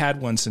short, I've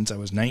had one since I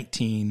was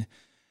 19.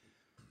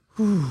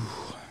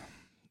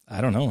 I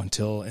don't know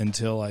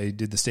until I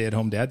did the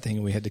stay-at-home dad thing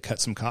and we had to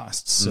cut some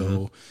costs.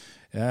 So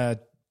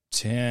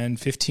 10,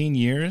 15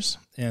 years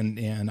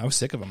and I was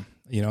sick of them.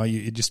 You know,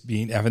 you just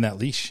having that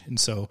leash. And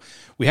so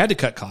we had to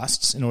cut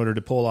costs in order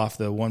to pull off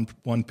the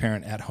one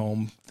parent at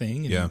home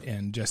thing.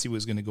 And Jesse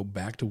was going to go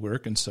back to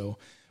work. And so,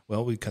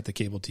 well, we cut the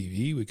cable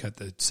TV, we cut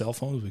the cell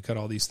phones, we cut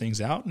all these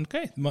things out. And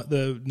okay,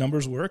 the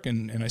numbers work.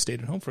 And I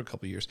stayed at home for a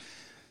couple of years.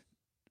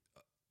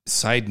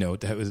 Side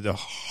note, that was the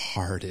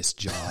hardest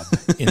job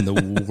in the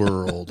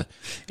world.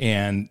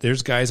 And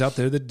there's guys out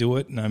there that do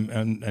it.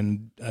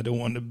 And I don't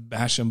want to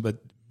bash them, but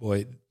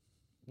boy,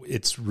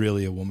 it's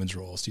really a woman's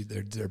role. See,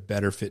 they're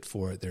better fit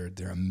for it.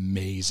 They're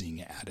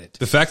amazing at it.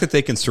 The fact that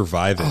they can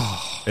survive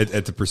it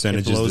at the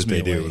percentages that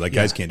they do, like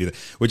guys can't do that.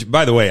 Which,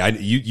 by the way,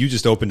 you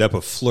just opened up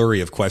a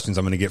flurry of questions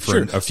I'm going to get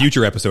for a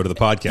future episode of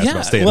the podcast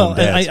about stay-at-home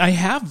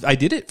dads. I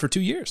did it for 2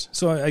 years,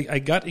 so I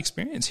got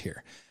experience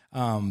here.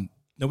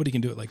 Nobody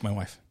can do it like my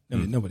wife.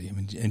 Nobody. I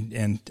mean,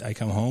 and I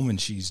come home and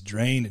she's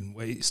drained and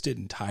wasted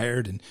and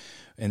tired, and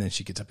then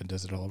she gets up and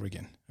does it all over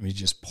again. I mean,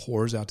 just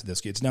pours out to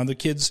those kids. Now the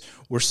kids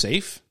were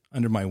safe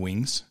under my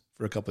wings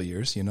for a couple of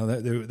years. You know,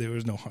 that there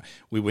was no harm.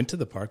 We went to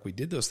the park, we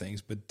did those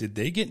things, but did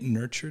they get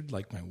nurtured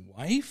like my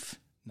wife?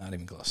 Not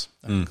even close.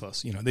 Not even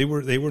close. You know, they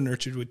were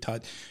nurtured. We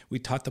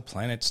taught the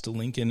planets to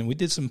Lincoln, and we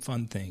did some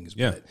fun things.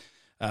 Yeah.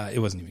 But it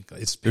wasn't even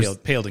close. It's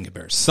paled in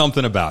comparison.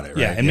 Something about it, right?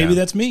 Yeah, and maybe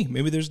that's me.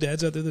 Maybe there's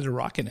dads out there that are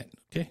rocking it.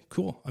 Okay,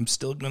 cool. I'm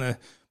still gonna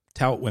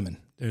tout women.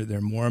 They're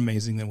more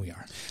amazing than we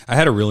are. I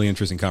had a really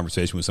interesting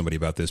conversation with somebody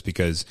about this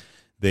because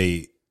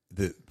there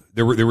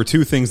were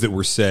two things that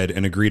were said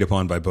and agreed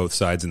upon by both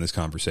sides in this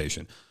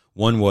conversation.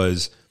 One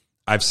was,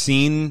 I've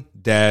seen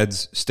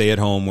dads stay at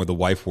home where the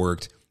wife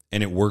worked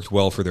and it worked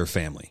well for their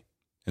family.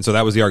 And so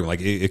that was the argument.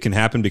 Like, it can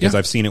happen because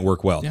I've seen it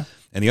work well. Yeah.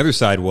 And the other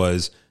side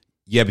was,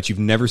 yeah, but you've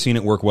never seen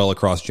it work well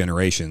across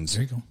generations.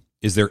 There you go.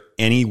 Is there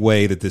any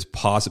way that this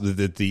possibly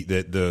that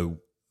the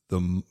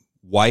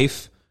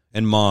wife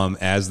and mom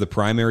as the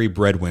primary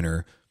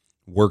breadwinner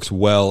works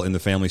well in the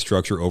family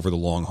structure over the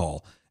long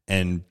haul?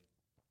 And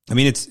I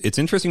mean, it's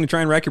interesting to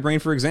try and rack your brain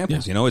for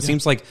examples. You know, it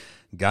seems like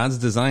God's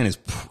design is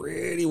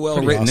pretty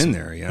well written in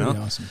there. You know,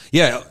 awesome.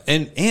 Yeah,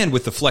 and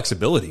with the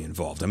flexibility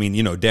involved. I mean,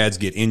 you know, dads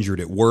get injured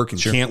at work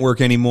and can't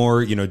work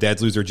anymore. You know,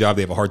 dads lose their job;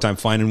 they have a hard time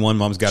finding one.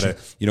 Mom's got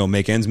to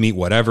make ends meet,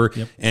 whatever.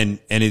 Yep. And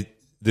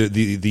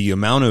the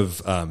amount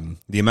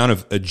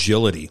of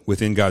agility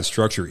within God's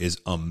structure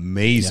is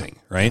amazing,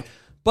 right?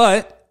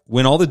 But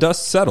when all the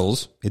dust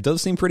settles, it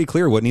does seem pretty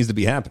clear what needs to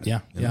be happening.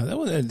 Yeah,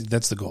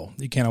 that's the goal.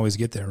 You can't always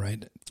get there,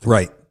 right?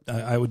 Right.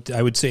 I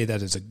would say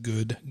that is a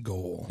good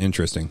goal.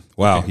 Interesting.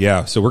 Wow. Okay.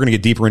 Yeah. So we're going to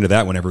get deeper into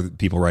that whenever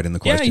people write in the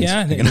questions.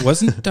 Yeah. It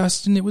wasn't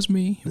Dustin. It was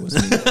me. It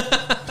wasn't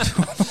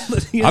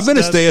me. I've been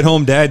a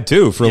stay-at-home dad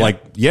too for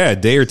a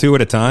day or two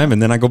at a time,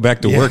 and then I go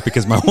back to work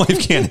because my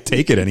wife can't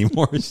take it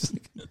anymore.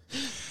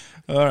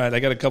 All right, I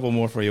got a couple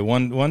more for you.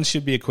 One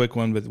should be a quick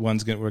one, but we're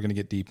going to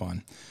get deep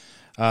on.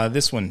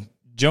 This one,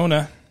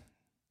 Jonah,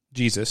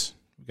 Jesus.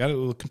 We got a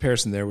little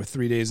comparison there with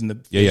 3 days in the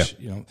fish.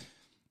 You know,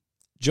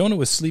 Jonah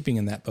was sleeping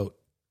in that boat,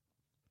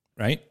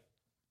 right?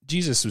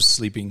 Jesus was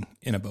sleeping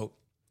in a boat.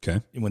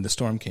 Okay. When the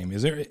storm came,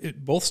 is there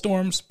both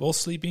storms, both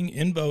sleeping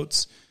in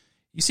boats?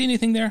 You see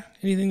anything there?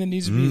 Anything that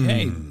needs to be?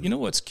 Hey, you know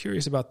what's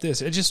curious about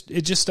this? It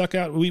just stuck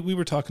out. We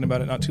were talking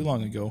about it not too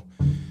long ago.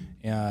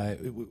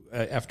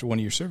 After one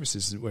of your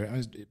services, where I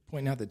was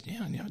pointing out that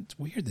it's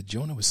weird that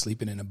Jonah was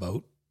sleeping in a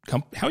boat.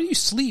 How do you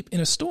sleep in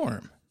a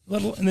storm?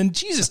 And then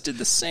Jesus did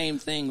the same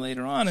thing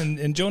later on,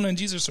 and Jonah and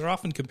Jesus are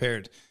often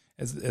compared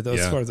as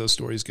far as those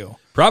stories go.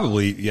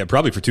 Probably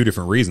for two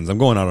different reasons. I'm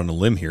going out on a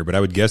limb here, but I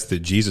would guess that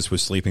Jesus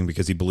was sleeping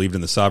because he believed in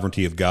the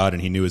sovereignty of God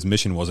and he knew his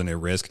mission wasn't at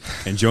risk,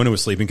 and Jonah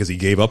was sleeping because he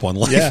gave up on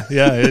life.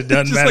 Yeah, it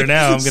doesn't matter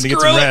now. I'm going to get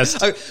some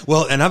rest.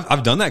 And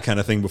I've done that kind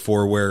of thing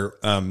before, where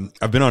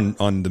I've been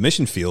on the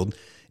mission field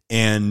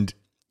and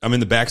I'm in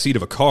the backseat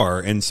of a car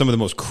and some of the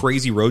most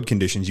crazy road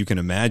conditions you can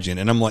imagine,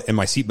 and I'm like, and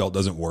my seatbelt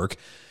doesn't work,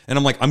 and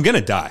I'm like, I'm going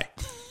to die.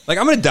 Like,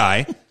 I'm going to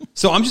die,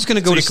 so I'm just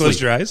going to go to sleep.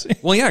 Close your eyes?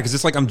 Well, yeah, because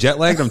it's like I'm jet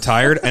lagged, I'm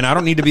tired, and I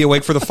don't need to be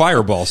awake for the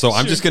fireball, so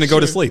I'm just going to go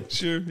to sleep.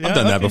 Sure, yeah, I've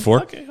done that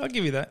before. Okay, I'll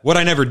give you that. What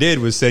I never did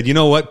was said, you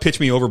know what, pitch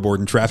me overboard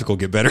and traffic will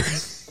get better.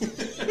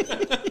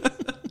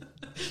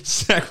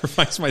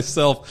 Sacrifice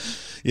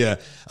myself. Yeah.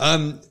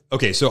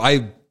 Okay, so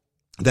I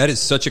that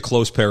is such a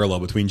close parallel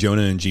between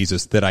Jonah and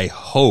Jesus that I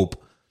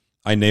hope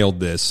I nailed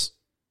this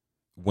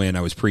when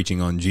I was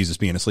preaching on Jesus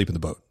being asleep in the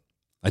boat.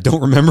 I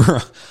don't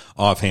remember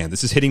offhand.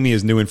 This is hitting me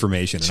as new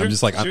information. And I'm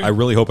just like, I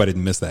really hope I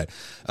didn't miss that.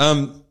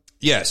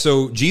 Yeah,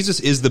 so Jesus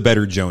is the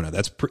better Jonah.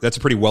 That's a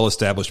pretty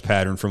well-established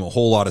pattern from a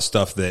whole lot of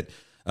stuff that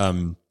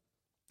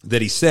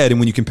he said. And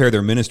when you compare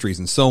their ministries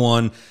and so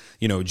on,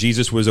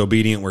 Jesus was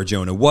obedient where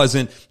Jonah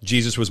wasn't.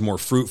 Jesus was more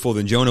fruitful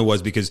than Jonah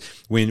was, because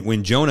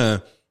when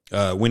Jonah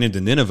went into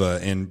Nineveh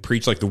and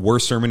preached like the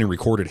worst sermon in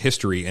recorded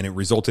history, and it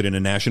resulted in a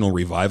national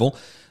revival,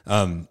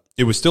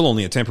 it was still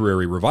only a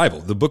temporary revival.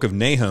 The book of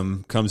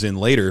Nahum comes in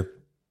later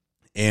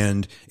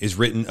and is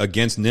written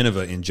against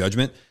Nineveh in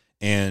judgment,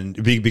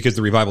 and because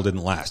the revival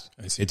didn't last.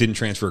 It didn't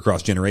transfer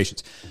across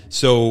generations.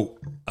 So,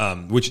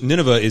 which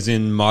Nineveh is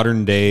in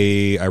modern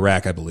day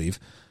Iraq, I believe.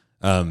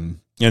 And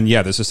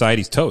yeah, the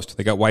society's toast.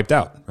 They got wiped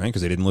out, right?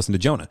 Because they didn't listen to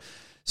Jonah.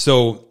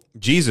 So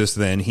Jesus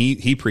then,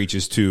 he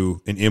preaches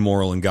to an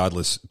immoral and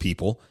godless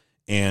people,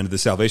 and the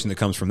salvation that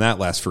comes from that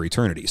lasts for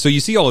eternity. So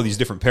you see all of these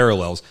different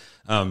parallels.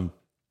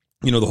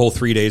 The whole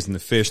 3 days in the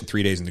fish and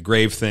 3 days in the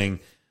grave thing,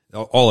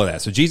 all of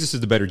that. So Jesus is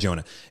the better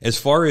Jonah. As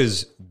far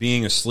as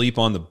being asleep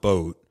on the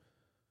boat,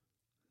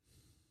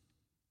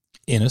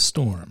 in a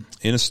storm,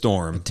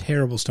 a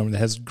terrible storm that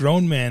has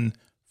grown men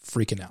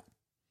freaking out.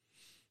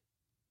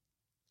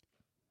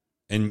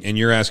 And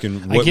you're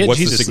asking what's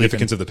the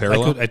significance of the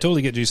parallel? I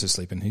totally get Jesus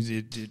sleeping.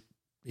 He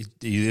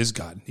is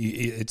God.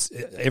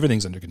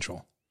 Everything's under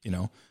control.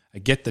 I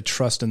get the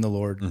trust in the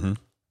Lord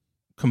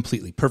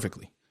completely,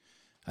 perfectly.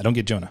 I don't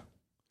get Jonah.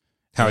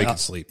 How he can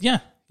sleep. Yeah.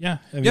 I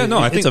mean,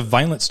 it's a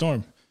violent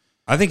storm.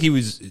 I think he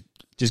was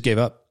just gave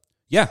up.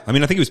 Yeah, I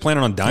think he was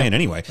planning on dying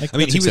anyway.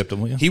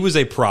 He was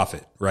a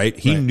prophet, right?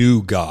 He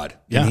knew God.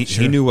 Yeah,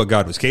 he knew what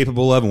God was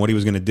capable of and what he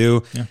was going to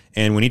do. Yeah.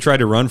 And when he tried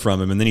to run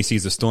from him and then he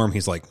sees the storm,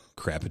 he's like,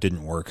 crap, it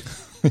didn't work.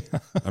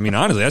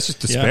 Honestly, that's just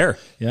despair.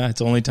 Yeah,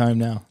 it's only time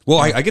now. Well,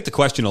 I get the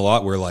question a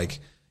lot where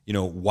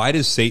why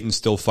does Satan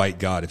still fight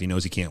God if he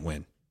knows he can't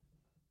win?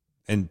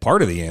 And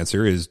part of the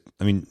answer is,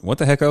 what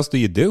the heck else do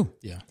you do?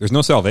 Yeah. There's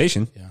no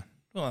salvation. Yeah.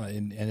 Well,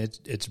 and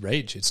it's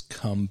rage. It's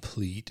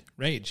complete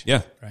rage.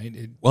 Yeah. Right.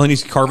 And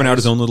he's carving out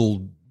his own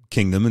little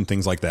kingdom and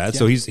things like that. Yeah.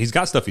 So he's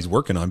got stuff he's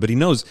working on, but he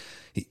knows.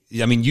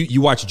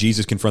 You watch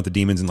Jesus confront the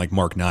demons in like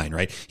Mark 9,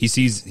 right? He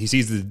sees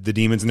the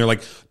demons and they're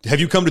like, "Have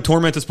you come to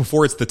torment us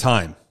before it's the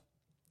time?"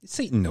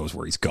 Satan knows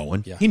where he's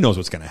going. Yeah. He knows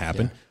what's going to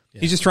happen. Yeah.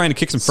 Yeah. He's just trying to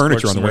kick some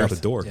furniture on the way out the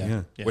door.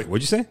 Yeah. Wait,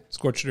 what'd you say?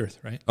 Scorched earth,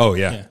 right? Oh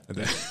yeah.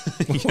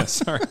 Yeah.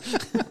 Sorry.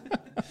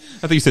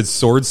 I thought you said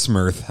sword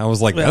smurth. I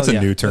was like, that's a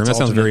new term. That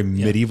sounds very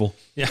medieval.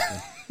 Yeah.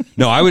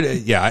 No, I would.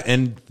 Yeah,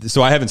 and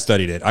so I haven't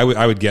studied it.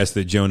 I would guess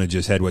that Jonah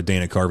just had what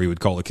Dana Carvey would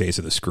call a case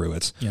of the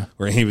screw-its. Yeah.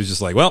 Where he was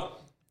just like, well,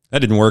 that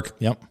didn't work.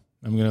 Yep.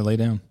 I'm going to lay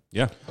down.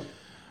 Yeah.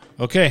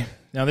 Okay.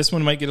 Now this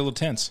one might get a little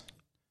tense.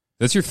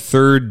 That's your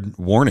third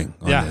warning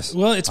on this.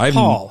 Well, it's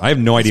Paul. I have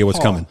no idea what's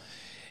coming.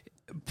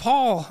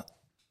 Paul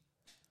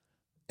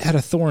had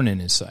a thorn in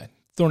his side,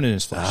 thorn in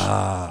his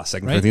flesh.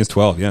 2 Corinthians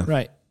 12, yeah.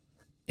 Right.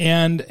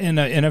 And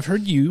I've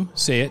heard you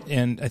say it,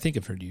 and I think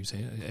I've heard you say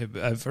it.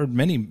 I've heard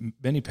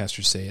many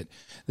pastors say it,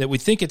 that we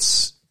think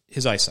it's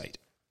his eyesight,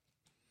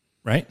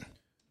 right?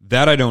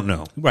 That I don't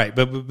know. Right,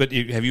 but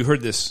have you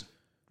heard this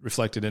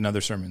reflected in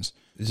other sermons?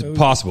 Is it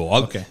possible?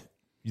 Okay.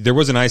 There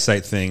was an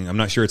eyesight thing. I'm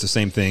not sure it's the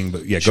same thing,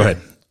 but yeah, go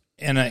ahead.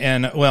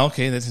 And well,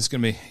 okay, this is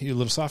going to be a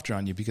little softer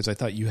on you because I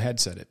thought you had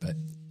said it, but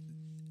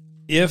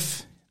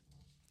if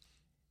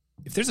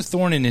there's a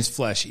thorn in his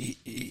flesh,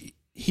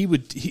 he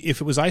would, if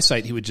it was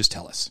eyesight, he would just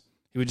tell us.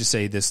 He would just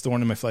say, "This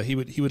thorn in my flesh." He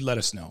would let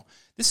us know.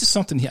 This is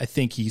something I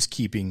think he's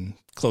keeping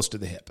close to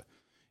the hip.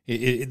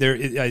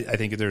 I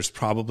think there's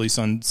probably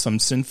some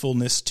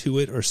sinfulness to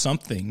it or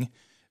something,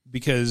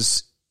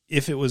 because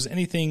if it was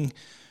anything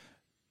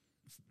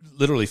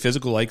literally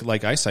physical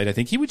like eyesight, I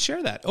think he would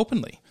share that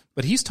openly.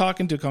 But he's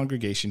talking to a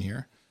congregation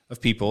here of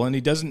people, and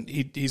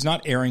he's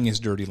not airing his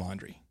dirty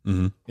laundry.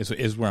 Mm-hmm.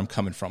 Is where I'm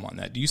coming from on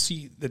that. Do you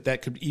see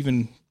that could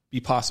even be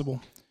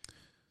possible?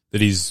 That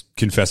he's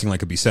confessing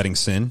like a besetting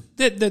sin?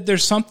 That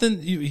there's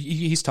something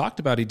he's talked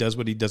about. He does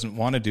what he doesn't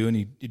want to do, and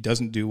he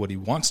doesn't do what he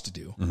wants to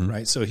do. Mm-hmm.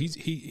 Right? So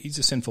he's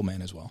a sinful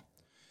man as well.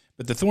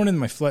 But the thorn in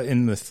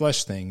the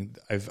flesh thing,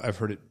 I've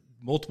heard it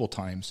multiple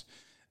times.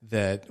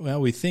 That,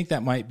 well, we think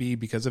that might be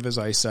because of his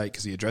eyesight,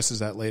 because he addresses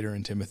that later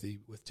in Timothy,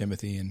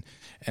 and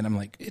I'm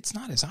like, it's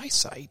not his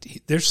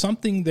eyesight. There's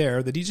something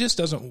there that he just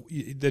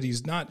doesn't, that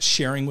he's not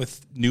sharing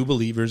with new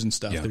believers and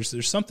stuff. Yeah.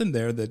 There's something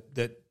there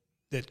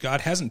that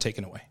God hasn't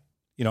taken away.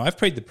 I've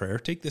prayed the prayer,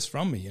 take this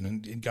from me,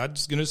 and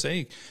God's going to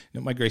say,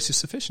 my grace is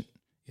sufficient.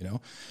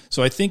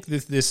 So I think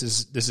that this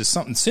is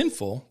something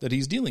sinful that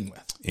he's dealing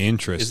with.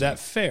 Interesting. Is that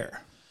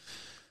fair?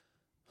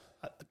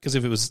 Because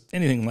if it was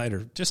anything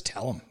lighter, just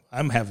tell him,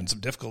 I'm having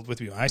some difficulty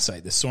with your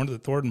eyesight. This thorn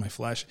in my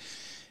flesh.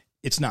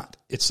 It's not.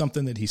 It's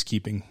something that he's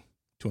keeping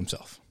to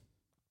himself.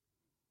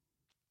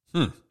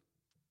 All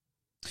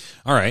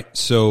right.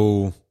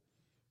 So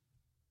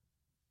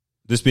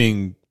this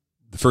being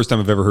the first time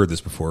I've ever heard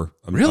this before.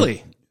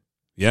 Really?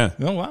 Yeah.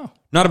 Oh, wow.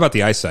 Not about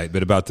the eyesight,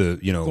 but about the,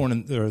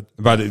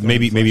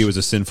 maybe it was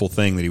a sinful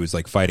thing that he was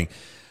like fighting.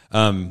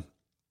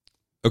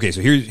 Okay,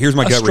 so here's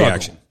my gut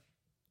reaction.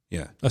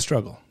 Yeah. A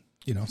struggle.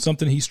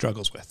 Something he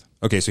struggles with.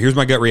 Okay, so here's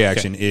my gut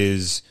reaction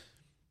is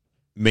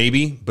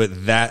maybe,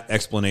 but that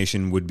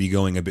explanation would be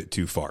going a bit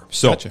too far.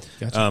 So Gotcha.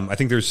 I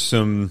think there's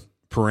some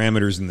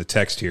parameters in the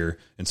text here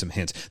and some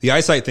hints. The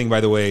eyesight thing, by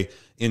the way,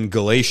 in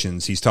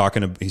Galatians, he's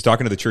talking to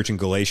the church in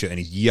Galatia, and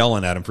he's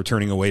yelling at them for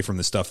turning away from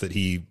the stuff that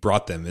he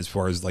brought them as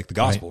far as like the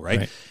gospel,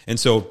 right? And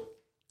so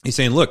he's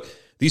saying, look,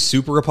 these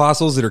super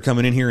apostles that are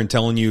coming in here and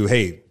telling you,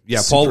 hey,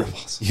 Paul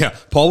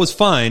was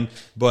fine,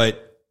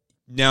 but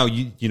now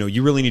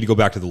you really need to go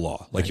back to the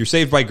law. Like you're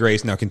saved by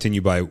grace, now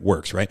continue by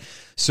works, right?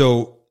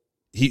 So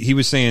he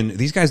was saying,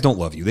 these guys don't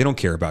love you. They don't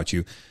care about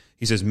you.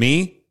 He says,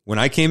 when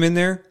I came in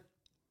there,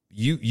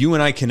 you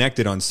and I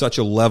connected on such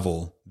a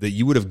level that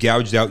you would have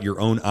gouged out your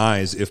own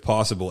eyes if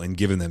possible and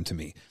given them to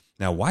me.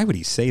 Now, why would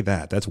he say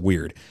that? That's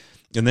weird.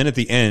 And then at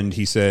the end,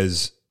 he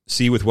says,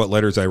 see with what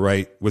large letters I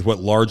write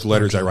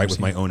with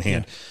my own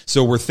hand. Yeah.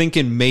 So we're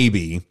thinking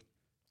maybe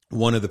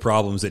one of the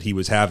problems that he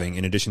was having,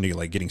 in addition to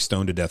like getting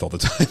stoned to death all the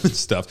time and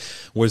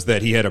stuff, was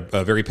that he had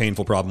a very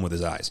painful problem with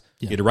his eyes.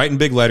 Yeah. He had to write in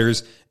big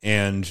letters,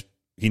 and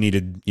he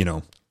needed,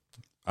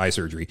 eye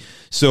surgery.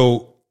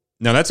 So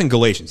now that's in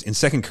Galatians. In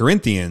 2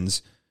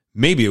 Corinthians,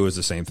 maybe it was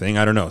the same thing.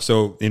 I don't know.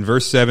 So in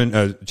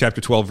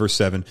chapter 12, verse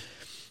 7,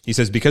 he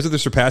says, because of the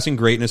surpassing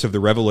greatness of the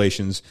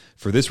revelations,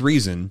 for this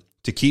reason,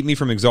 to keep me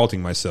from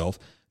exalting myself,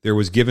 there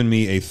was given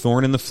me a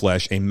thorn in the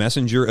flesh, a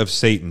messenger of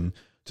Satan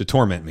to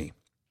torment me,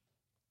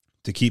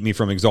 to keep me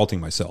from exalting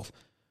myself.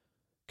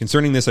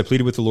 Concerning this, I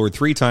pleaded with the Lord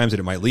 3 times that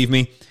it might leave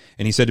me.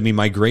 And he said to me,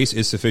 my grace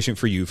is sufficient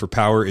for you, for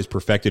power is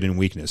perfected in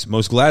weakness.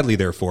 Most gladly,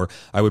 therefore,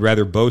 I would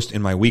rather boast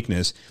in my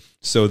weakness,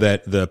 so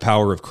that the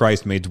power of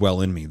Christ may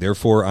dwell in me.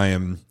 Therefore, I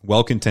am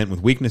well content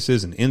with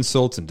weaknesses and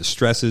insults and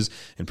distresses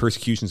and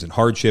persecutions and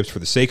hardships for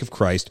the sake of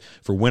Christ.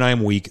 For when I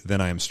am weak,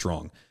 then I am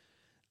strong.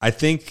 I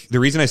think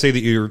the reason I say that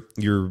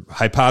your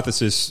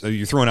hypothesis,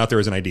 you're throwing out there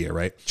as an idea,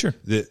 right? Sure.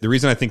 The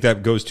reason I think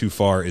that goes too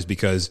far is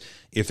because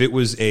if it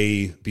was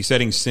a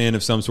besetting sin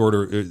of some sort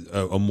or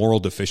a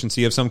moral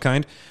deficiency of some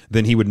kind,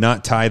 then he would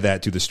not tie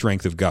that to the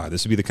strength of God.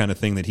 This would be the kind of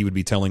thing that he would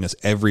be telling us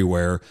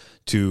everywhere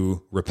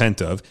to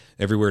repent of,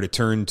 everywhere to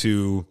turn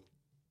to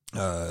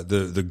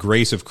the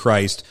grace of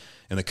Christ,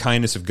 and the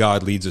kindness of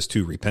God leads us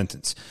to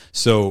repentance.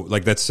 So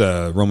like that's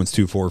Romans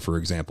 2:4, for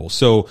example.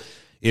 So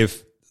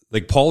if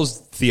like Paul's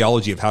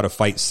theology of how to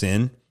fight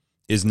sin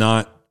is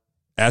not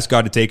ask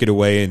God to take it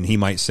away and he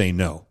might say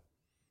no.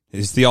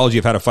 His theology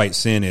of how to fight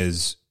sin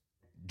is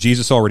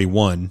Jesus already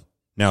won.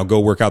 Now go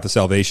work out the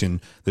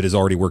salvation that is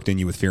already worked in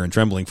you with fear and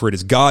trembling, for it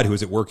is God who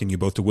is at work in you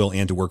both to will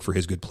and to work for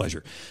his good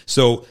pleasure.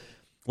 So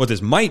what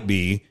this might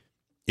be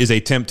is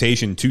a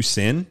temptation to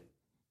sin.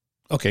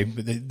 Okay,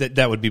 but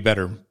that would be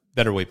better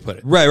way to put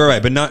it.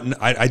 Right. But not.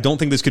 I don't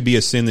think this could be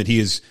a sin that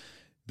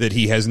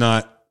he has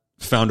not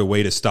found a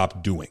way to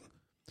stop doing.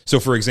 So,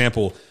 for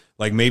example,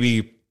 like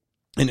maybe,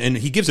 and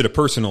he gives it a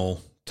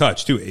personal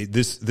touch too.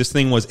 This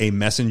thing was a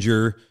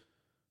messenger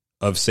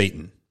of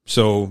Satan.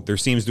 So there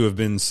seems to have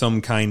been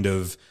some kind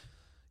of,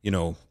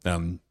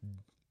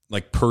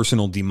 like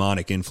personal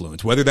demonic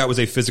influence. Whether that was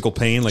a physical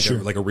pain, like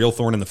like a real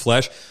thorn in the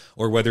flesh,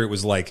 or whether it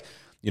was like,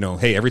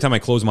 hey, every time I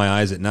close my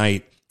eyes at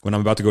night when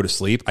I'm about to go to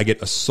sleep, I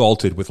get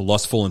assaulted with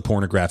lustful and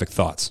pornographic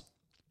thoughts.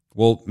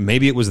 Well,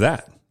 maybe it was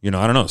that. I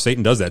don't know.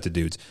 Satan does that to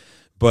dudes,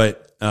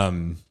 but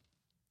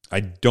I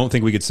don't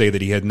think we could say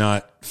that he had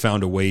not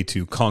found a way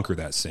to conquer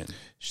that sin.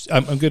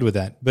 I'm good with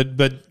that.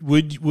 But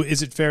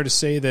is it fair to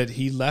say that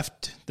he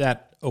left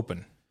that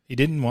open? He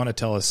didn't want to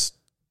tell us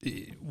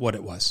what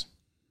it was.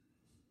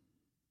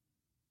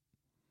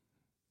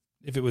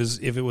 If it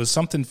was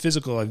something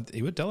physical,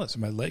 he would tell us.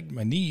 My leg,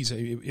 my knees.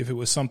 If it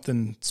was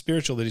something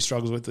spiritual that he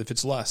struggles with, if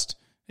it's lust,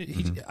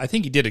 I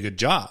think he did a good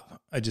job.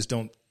 I just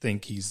don't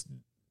think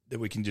that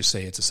we can just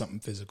say it's something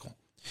physical.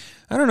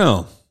 I don't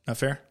know. Not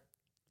fair?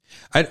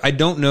 I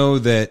don't know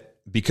that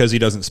because he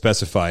doesn't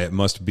specify it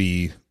must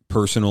be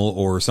personal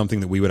or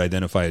something that we would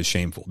identify as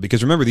shameful.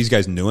 Because remember, these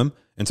guys knew him,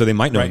 and so they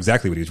might know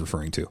exactly what he was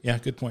referring to. Yeah,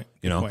 good point.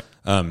 He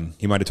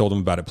might have told them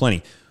about it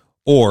plenty.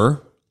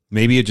 Or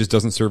maybe it just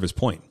doesn't serve his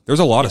point.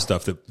 There's a lot of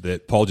stuff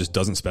that Paul just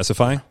doesn't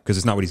specify because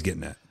it's not what he's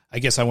getting at. I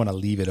guess I want to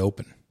leave it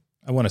open.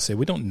 I want to say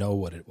we don't know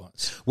what it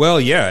was. Well,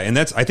 yeah, and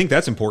I think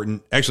that's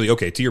important. Actually,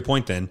 okay, to your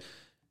point then,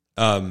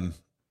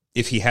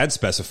 if he had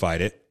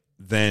specified it,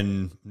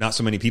 then not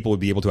so many people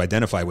would be able to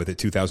identify with it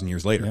 2,000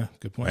 years later. Yeah,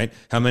 good point. Right?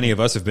 How many of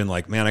us have been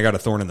like, man, I got a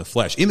thorn in the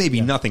flesh. It may be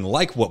nothing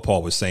like what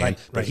Paul was saying,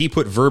 but he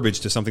put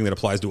verbiage to something that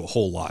applies to a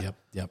whole lot.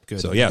 Yep,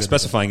 good. So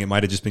specifying it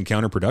might have just been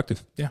counterproductive.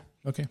 Yeah,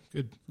 okay,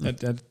 good.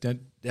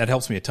 That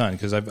helps me a ton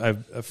because I've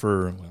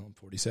I'm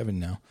 47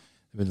 now.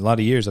 In a lot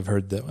of years I've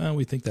heard that,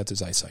 we think that's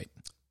his eyesight.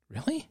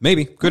 Really?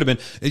 Maybe. Could have been.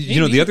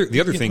 Maybe.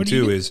 The other thing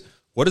too is,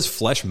 what does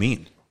flesh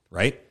mean,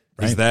 right?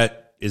 Is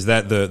that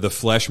the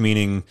flesh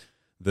meaning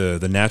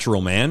the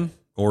natural man,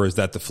 or is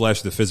that the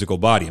flesh, the physical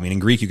body? I mean, in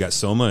Greek, you got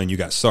soma and you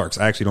got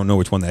sarx. I actually don't know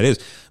which one that is,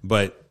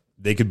 but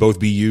they could both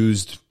be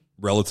used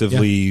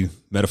relatively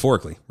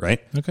metaphorically,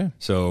 right? Okay.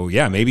 So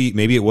yeah,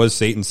 maybe it was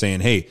Satan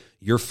saying, "Hey,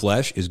 your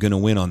flesh is going to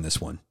win on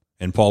this one,"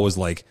 and Paul was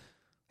like,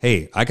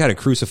 "Hey, I got a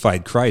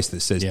crucified Christ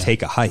that says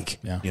take a hike,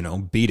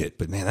 beat it."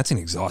 But man, that's an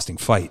exhausting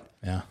fight.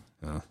 Yeah.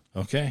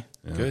 Okay.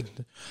 Yeah. Good.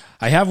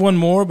 I have one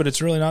more, but it's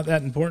really not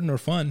that important or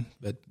fun.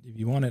 But if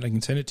you want it, I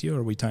can send it to you. Or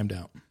are we timed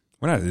out?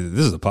 We're not.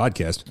 This is a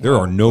podcast. There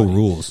are no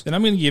rules. Then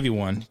I'm going to give you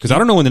one because I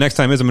don't know when the next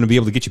time is. I'm going to be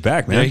able to get you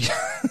back, man.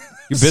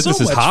 Your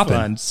business is hopping.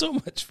 Fun. So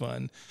much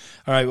fun.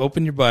 All right,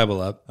 open your Bible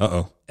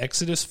up.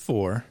 Exodus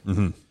 4,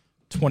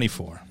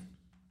 24.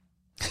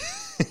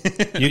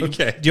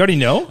 Okay. Do you already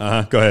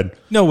know? Go ahead.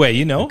 No way.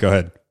 You know? Go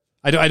ahead.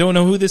 I don't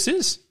know who this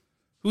is.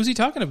 Who's he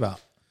talking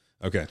about?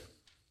 Okay.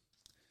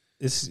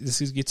 This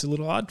gets a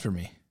little odd for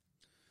me.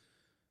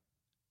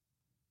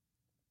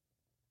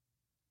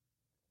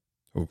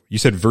 Oh, you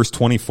said verse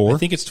 24? I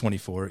think it's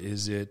 24.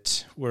 Is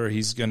it where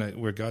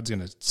God's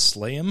gonna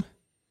slay him?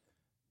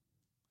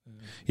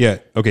 Yeah.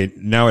 Okay.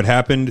 Now it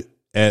happened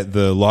at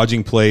the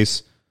lodging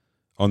place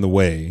on the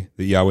way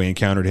that Yahweh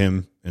encountered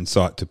him and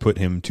sought to put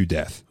him to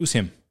death. Who's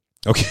him?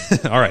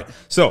 Okay. All right.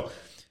 So,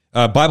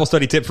 Bible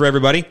study tip for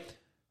everybody.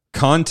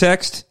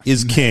 Context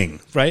is king.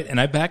 Right. And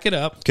I back it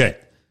up. Okay.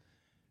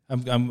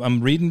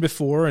 I'm reading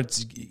before.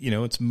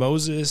 It's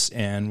Moses,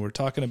 and we're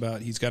talking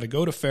about he's got to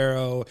go to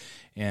Pharaoh,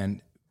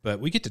 but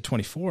we get to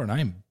 24, and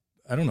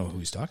I don't know who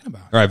he's talking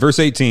about. All right, verse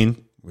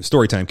 18.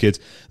 Story time, kids.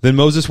 Then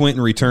Moses went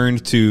and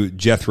returned to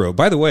Jethro.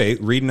 By the way,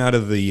 reading out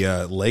of the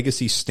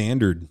Legacy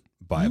Standard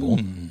Bible,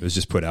 it was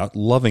just put out.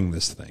 Loving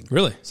this thing.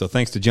 Really? So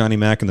thanks to Johnny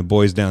Mack and the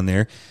boys down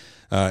there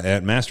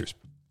at Masters.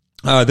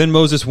 Then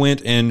Moses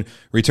went and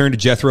returned to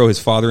Jethro, his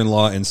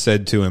father-in-law, and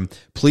said to him,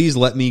 "Please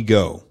let me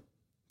go,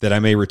 that I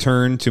may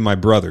return to my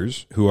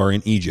brothers who are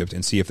in Egypt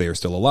and see if they are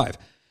still alive."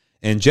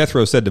 And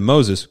Jethro said to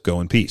Moses, "Go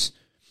in peace."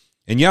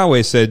 And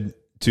Yahweh said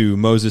to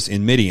Moses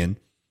in Midian,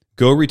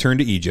 "Go return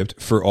to Egypt,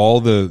 for all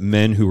the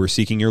men who were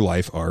seeking your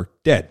life are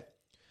dead."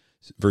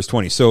 Verse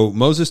 20. So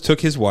Moses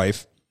took his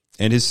wife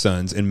and his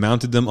sons and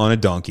mounted them on a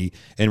donkey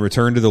and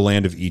returned to the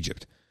land of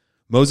Egypt.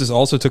 Moses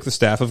also took the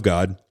staff of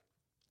God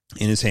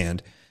in his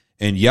hand.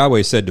 And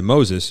Yahweh said to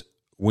Moses,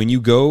 "When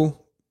you go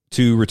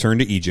to return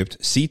to Egypt,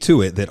 see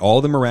to it that all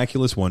the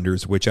miraculous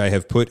wonders which I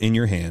have put in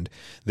your hand,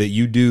 that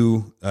you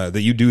do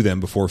them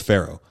before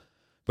Pharaoh.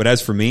 But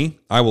as for me,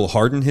 I will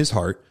harden his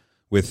heart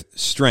with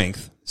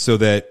strength, so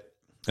that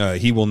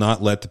he will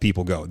not let the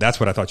people go." That's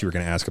what I thought you were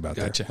going to ask about.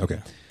 Gotcha. There. Okay.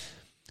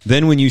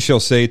 Then you shall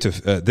say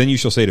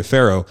to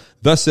Pharaoh,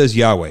 "Thus says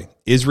Yahweh,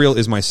 Israel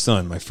is my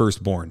son, my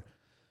firstborn.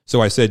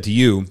 So I said to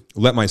you,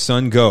 let my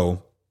son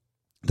go,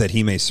 that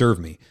he may serve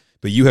me.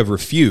 But you have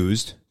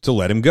refused to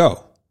let him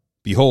go.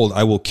 Behold,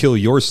 I will kill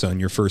your son,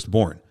 your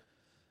firstborn."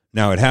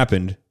 Now it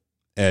happened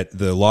at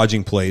the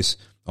lodging place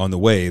on the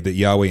way that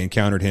Yahweh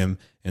encountered him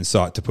and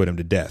sought to put him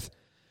to death.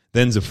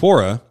 Then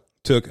Sephora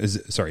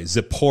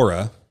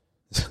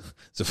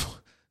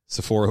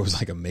was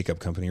like a makeup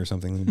company or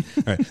something.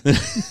 All right.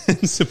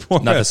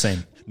 Sephora, not the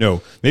same.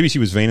 No, maybe she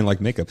was vain and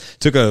like makeup.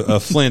 Took a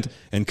flint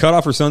and cut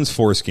off her son's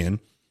foreskin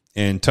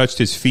and touched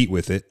his feet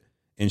with it.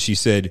 And she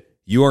said,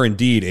 "You are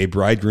indeed a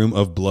bridegroom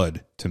of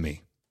blood to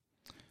me."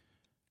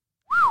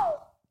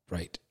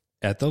 Right.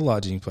 At the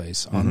lodging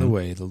place on the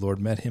way, the Lord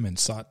met him and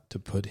sought to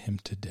put him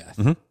to death.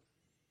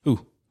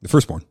 Who? The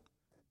firstborn.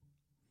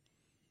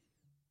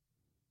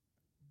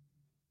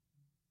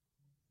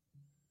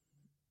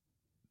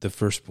 The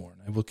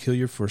firstborn. I will kill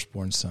your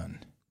firstborn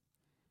son.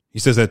 He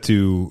says that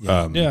to...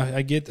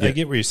 I get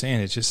what you're saying.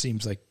 It just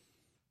seems like,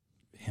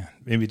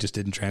 maybe it just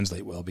didn't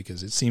translate well,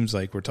 because it seems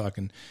like we're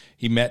talking,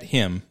 he met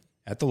him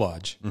at the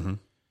lodge and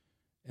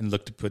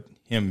looked to put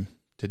him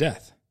to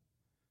death.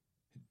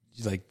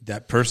 Like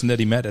that person that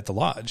he met at the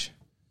lodge.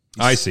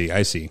 I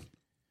see.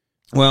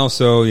 Well,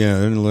 so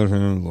then let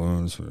him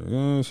alone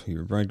for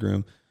your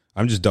bridegroom.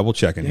 I'm just double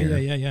checking here.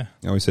 Yeah.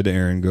 I always said to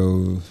Aaron,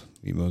 "Go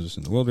meet Moses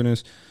in the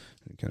wilderness."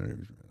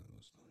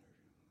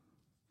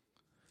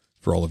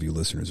 For all of you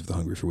listeners of the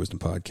Hungry for Wisdom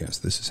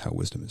podcast, this is how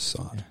wisdom is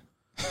sought.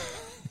 Yeah.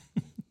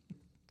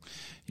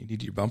 You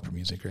need your bumper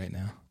music right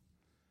now.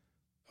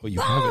 Oh, you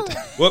have it.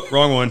 Whoop,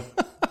 wrong one.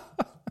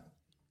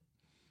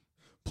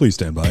 Please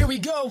stand by. Here we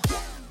go.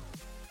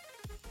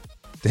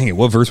 Dang it,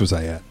 what verse was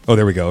I at? Oh,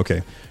 there we go. Okay.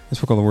 I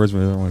spoke all the words.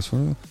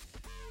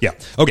 Yeah.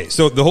 Okay,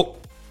 so the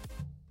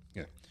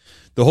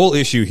whole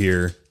issue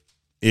here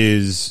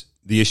is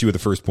the issue of the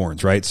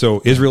firstborns, right?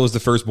 So Israel is the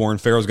firstborn.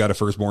 Pharaoh's got a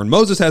firstborn.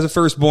 Moses has a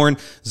firstborn.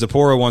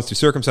 Zipporah wants to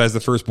circumcise the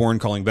firstborn,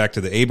 calling back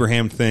to the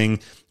Abraham thing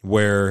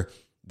where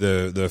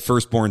the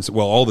firstborns,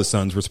 all the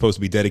sons were supposed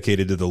to be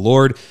dedicated to the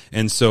Lord.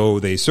 And so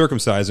they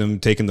circumcise them,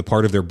 taking the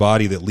part of their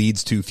body that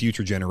leads to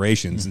future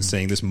generations and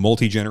saying this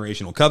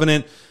multi-generational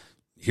covenant,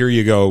 here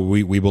you go,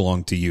 we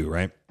belong to you,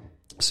 right?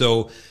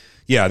 So,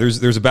 yeah,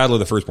 there's a battle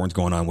of the firstborns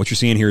going on. What you're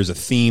seeing here is a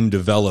theme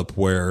develop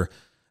where,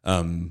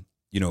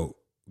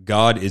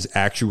 God is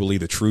actually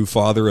the true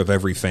father of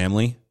every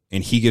family,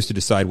 and he gets to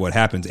decide what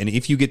happens. And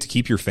if you get to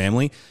keep your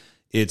family,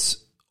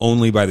 it's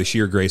only by the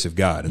sheer grace of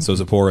God. And so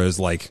Zipporah is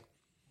like,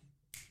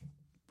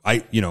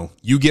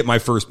 you get my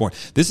firstborn.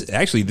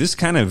 This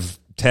kind of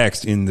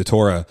text in the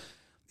Torah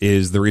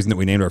is the reason that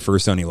we named our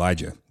first son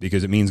Elijah,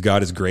 because it means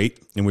God is great.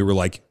 And we were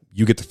like,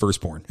 you get the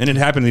firstborn. And it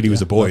happened that he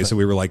was a boy. So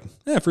we were like,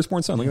 yeah,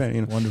 firstborn son. Look at that.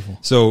 You know? Wonderful.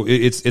 So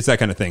it's that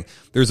kind of thing.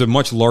 There's a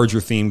much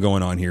larger theme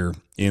going on here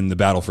in the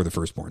battle for the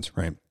firstborns,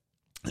 right?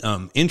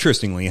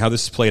 Interestingly, how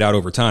this is played out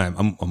over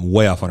time, I'm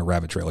way off on a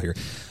rabbit trail here.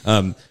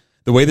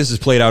 The way this is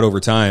played out over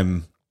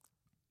time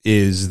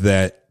is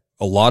that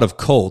a lot of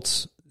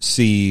cults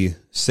see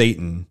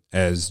Satan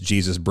as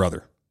Jesus'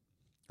 brother,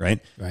 right?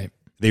 Right.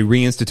 They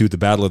reinstitute the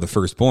battle of the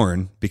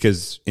firstborn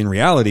because in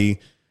reality,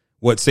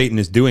 what Satan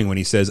is doing when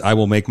he says, I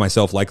will make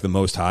myself like the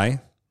Most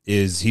High,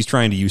 is he's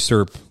trying to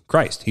usurp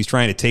Christ. He's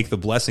trying to take the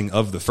blessing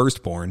of the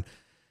firstborn,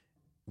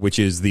 which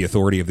is the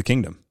authority of the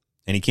kingdom,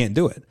 and he can't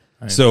do it.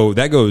 Right. So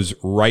that goes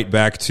right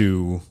back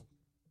to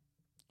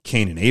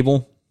Cain and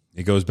Abel.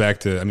 It goes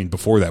back to,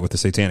 before that with the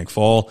satanic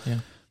fall. Yeah.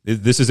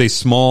 This is a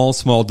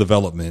small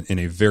development in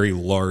a very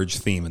large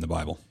theme in the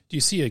Bible. Do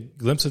you see a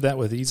glimpse of that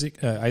with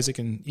Isaac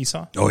and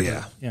Esau? Oh,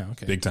 yeah. Yeah,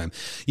 okay. Big time.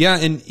 Yeah,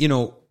 and,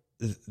 you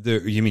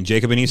mean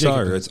Jacob and Esau,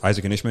 or it's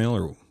Isaac and Ishmael,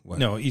 or what?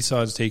 No,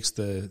 Esau takes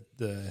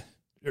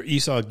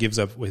Esau gives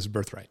up his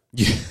birthright.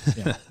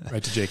 Yeah.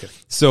 Right to Jacob.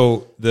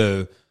 So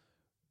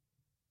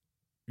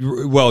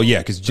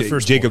because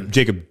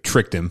Jacob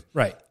tricked him.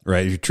 Right.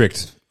 He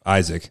tricked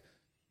Isaac.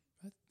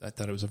 I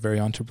thought it was a very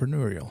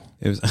entrepreneurial.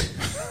 It was.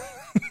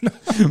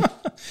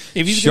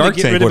 If he's Shark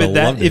Tank would have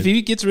loved it. If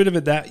he gets rid of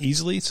it that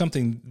easily,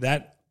 something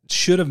that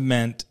should have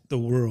meant the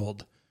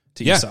world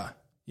to Esau.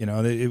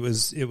 It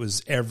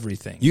was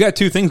everything. You got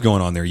two things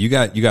going on there. You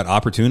got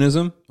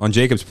opportunism on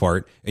Jacob's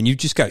part, and you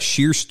just got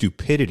sheer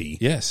stupidity.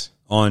 Yes.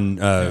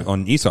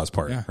 On Esau's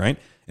part, right?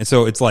 And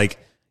so it's like,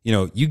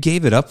 you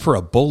gave it up for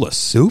a bowl of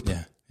soup.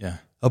 Yeah. Yeah.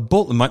 A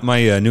bowl.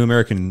 My New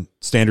American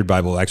Standard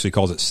Bible actually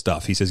calls it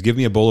stuff. He says, "Give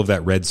me a bowl of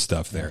that red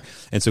stuff there."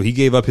 And so he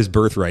gave up his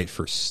birthright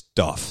for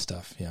stuff.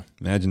 Stuff. Yeah.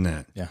 Imagine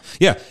that. Yeah.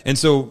 Yeah. And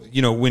so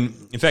when,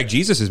 in fact,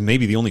 Jesus is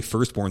maybe the only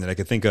firstborn that I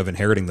could think of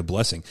inheriting the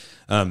blessing.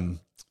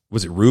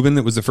 Was it Reuben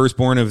that was the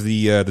firstborn of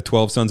the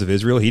 12 sons of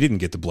Israel? He didn't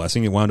get the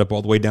blessing. It wound up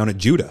all the way down at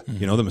Judah.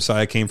 Mm-hmm. The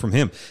Messiah came from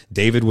him.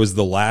 David was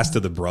the last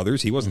of the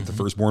brothers. He wasn't the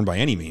firstborn by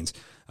any means.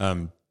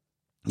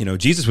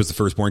 Jesus was the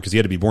firstborn because he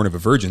had to be born of a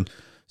virgin.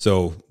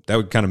 So that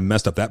would kind of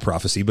messed up that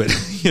prophecy, but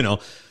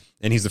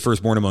and he's the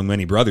firstborn among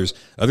many brothers.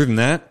 Other than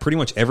that, pretty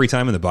much every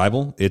time in the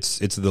Bible, it's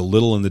the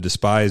little and the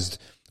despised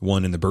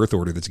one in the birth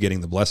order that's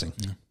getting the blessing.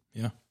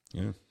 Yeah.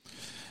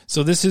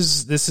 So this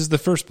is the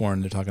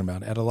firstborn they're talking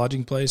about. At a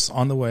lodging place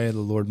on the way, the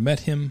Lord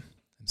met him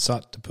and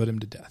sought to put him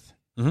to death.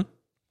 Mm-hmm.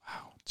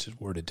 Wow, it's just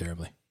worded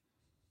terribly.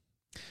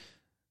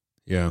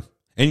 Yeah.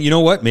 And you know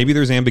what? Maybe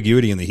there's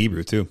ambiguity in the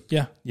Hebrew too.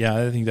 Yeah.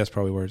 I think that's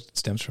probably where it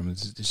stems from. It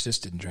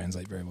just didn't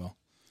translate very well.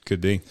 Could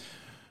be.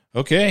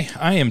 Okay,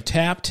 I am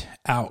tapped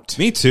out.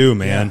 Me too,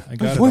 man. Yeah,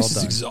 my voice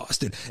is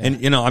exhausted. Yeah.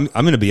 And I'm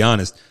going to be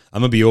honest.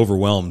 I'm going to be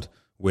overwhelmed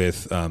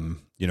with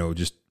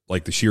just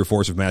like the sheer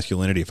force of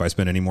masculinity if I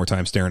spend any more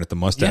time staring at the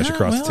mustache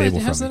across the table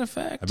it has from that me.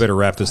 Effect. I better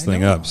wrap this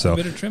thing up. So I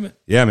better trim it.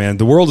 Yeah, man.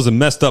 The world is a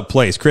messed up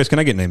place. Chris, can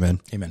I get an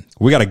amen? Amen.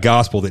 We got a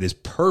gospel that is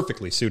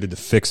perfectly suited to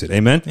fix it.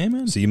 Amen.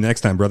 Amen. See you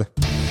next time, brother.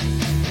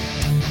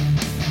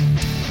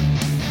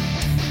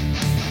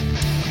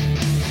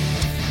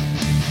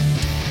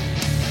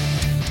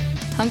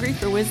 Hungry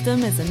for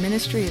Wisdom is a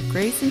ministry of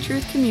Grace and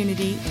Truth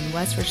Community in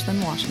West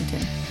Richland,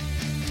 Washington.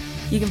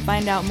 You can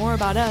find out more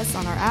about us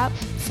on our app,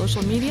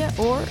 social media,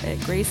 or at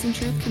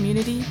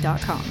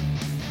graceandtruthcommunity.com.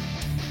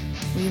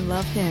 We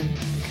love Him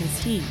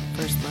because He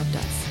first loved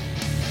us.